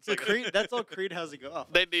 13 So seconds. Creed, that's all Creed has to go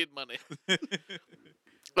off. They need money.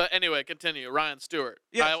 But anyway, continue. Ryan Stewart.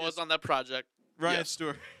 Yes, I was on that project. Ryan Yes.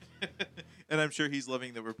 Stewart. And I'm sure he's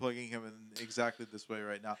loving that we're plugging him in exactly this way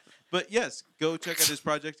right now. But yes, go check out his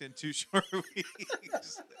project in 2 short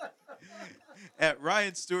weeks at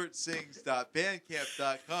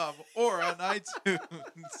ryanstewartsings.bandcamp.com or on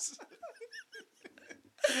iTunes.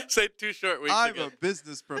 Say 2 short weeks I'm again. a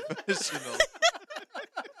business professional.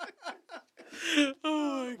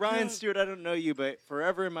 Oh my Ryan God. Stewart, I don't know you, but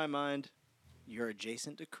forever in my mind, you're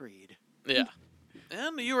adjacent to Creed. Yeah.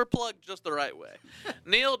 And you were plugged just the right way.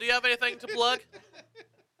 Neil, do you have anything to plug?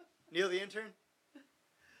 Neil the intern?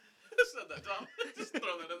 Said that, Tom. Just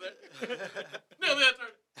throw that in there. Neil, the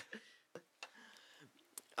intern.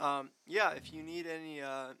 Yeah, if you need any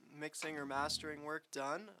mixing or mastering work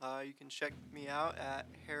done, you can check me out at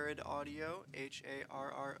Harrod Audio,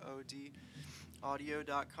 HARROD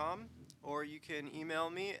audio.com, or you can email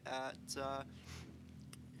me at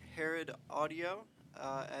harrodaudio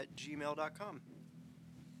at gmail.com.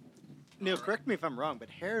 Neil, correct me if I'm wrong, but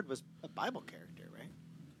Herod was a Bible character, right?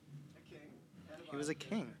 He was a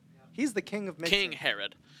king. He's the king of mixing. King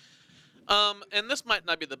Herod. And this might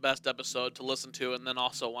not be the best episode to listen to and then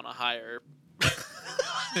also want to hire.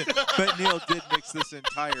 But Neil did mix this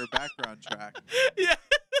entire background track. Yeah.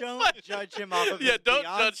 Don't judge him off of his don't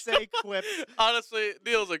judge. Beyonce quips. Honestly,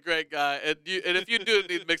 Neil's a great guy, and if you do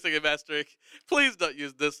need mixing and mastering, please don't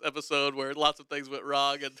use this episode where lots of things went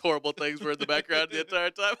wrong and horrible things were in the background the entire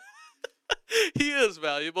time. He is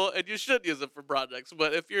valuable, and you should use him for projects.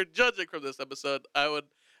 But if you're judging from this episode, I would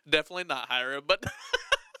definitely not hire him. But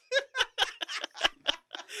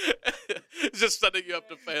just setting you up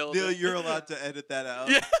to fail. Neil, you're allowed to edit that out.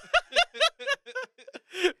 Yeah.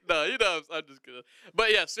 No, I'm just kidding.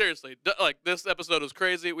 But yeah, seriously, like this episode was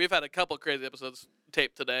crazy. We've had a couple crazy episodes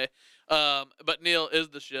taped today. But Neil is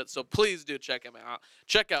the shit, so please do check him out.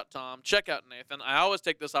 Check out Tom. Check out Nathan. I always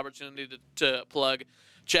take this opportunity to plug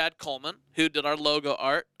Chad Coleman, who did our logo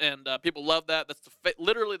art, and people love that. That's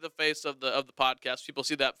literally the face of the podcast. People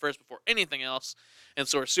see that first before anything else, and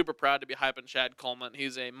so we're super proud to be hyping Chad Coleman.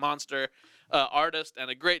 He's a monster artist and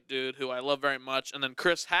a great dude who I love very much. And then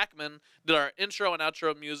Chris Hackman did our intro and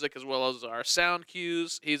outro music as well as our sound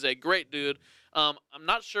cues. He's a great dude. I'm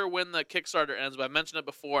not sure when the Kickstarter ends, but I mentioned it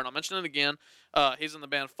before, and I'll mention it again. He's in the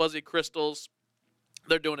band Fuzzy Crystals.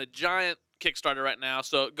 They're doing a giant Kickstarter right now,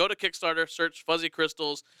 so go to Kickstarter, search Fuzzy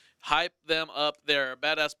Crystals, hype them up. They're a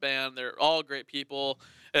badass band. They're all great people,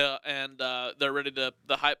 and they're ready to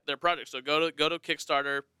hype their project. So go to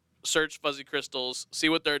Kickstarter, search Fuzzy Crystals, see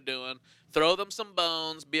what they're doing, throw them some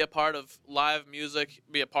bones, be a part of live music,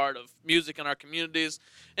 be a part of music in our communities,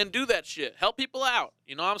 and do that shit. Help people out.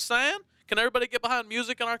 You know what I'm saying? Can everybody get behind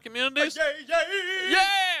music in our communities?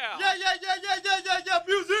 Yeah!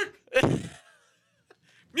 Music!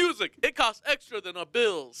 Music, it costs extra than our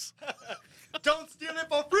bills. Don't steal it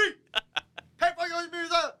for free. Pay for your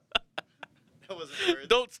music. That wasn't the word.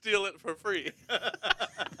 Don't steal it for free.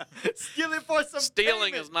 Steal it for some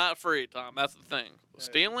Stealing payment. is not free, Tom. That's the thing.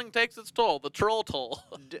 Stealing takes its toll. The troll toll.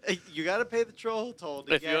 You gotta pay the troll toll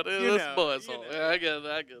to If get, you want to do this boy soul. Yeah, I get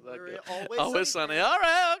it. We're Always sunny. All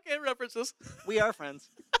right, okay, references. We are friends.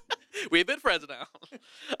 We've been friends now.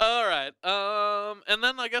 All right. And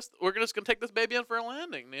then I guess we're just going to take this baby in for a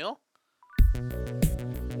landing, Neil.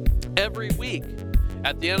 Every week,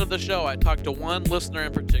 at the end of the show, I talk to one listener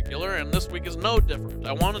in particular, and this week is no different.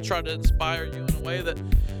 I want to try to inspire you in a way that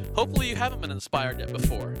hopefully you haven't been inspired yet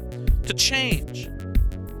before. To change.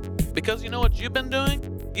 Because you know what you've been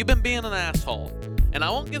doing? You've been being an asshole. And I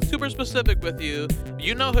won't get super specific with you.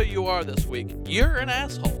 You know who you are this week. You're an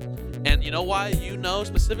asshole. And you know why you know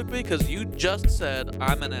specifically? Because you just said,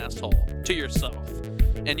 I'm an asshole to yourself.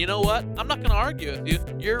 And you know what? I'm not going to argue with you.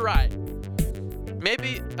 You're right.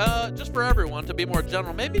 Maybe, just for everyone, to be more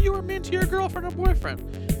general, maybe you were mean to your girlfriend or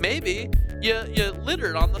boyfriend. Maybe you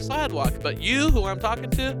littered on the sidewalk. But you, who I'm talking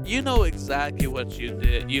to, you know exactly what you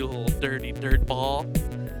did, you little dirty dirtball.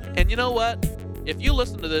 And you know what? If you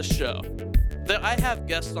listen to this show, that I have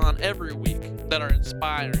guests on every week that are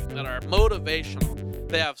inspiring, that are motivational.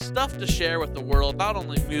 They have stuff to share with the world, not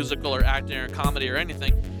only musical or acting or comedy or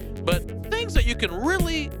anything, but things that you can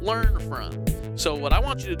really learn from. So what I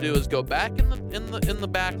want you to do is go back in the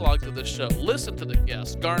backlogs of this show, listen to the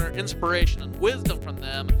guests, garner inspiration and wisdom from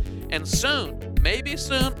them, and soon, maybe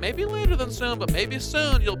later than soon, but maybe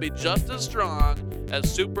soon, you'll be just as strong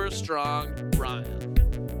as super strong Ryan.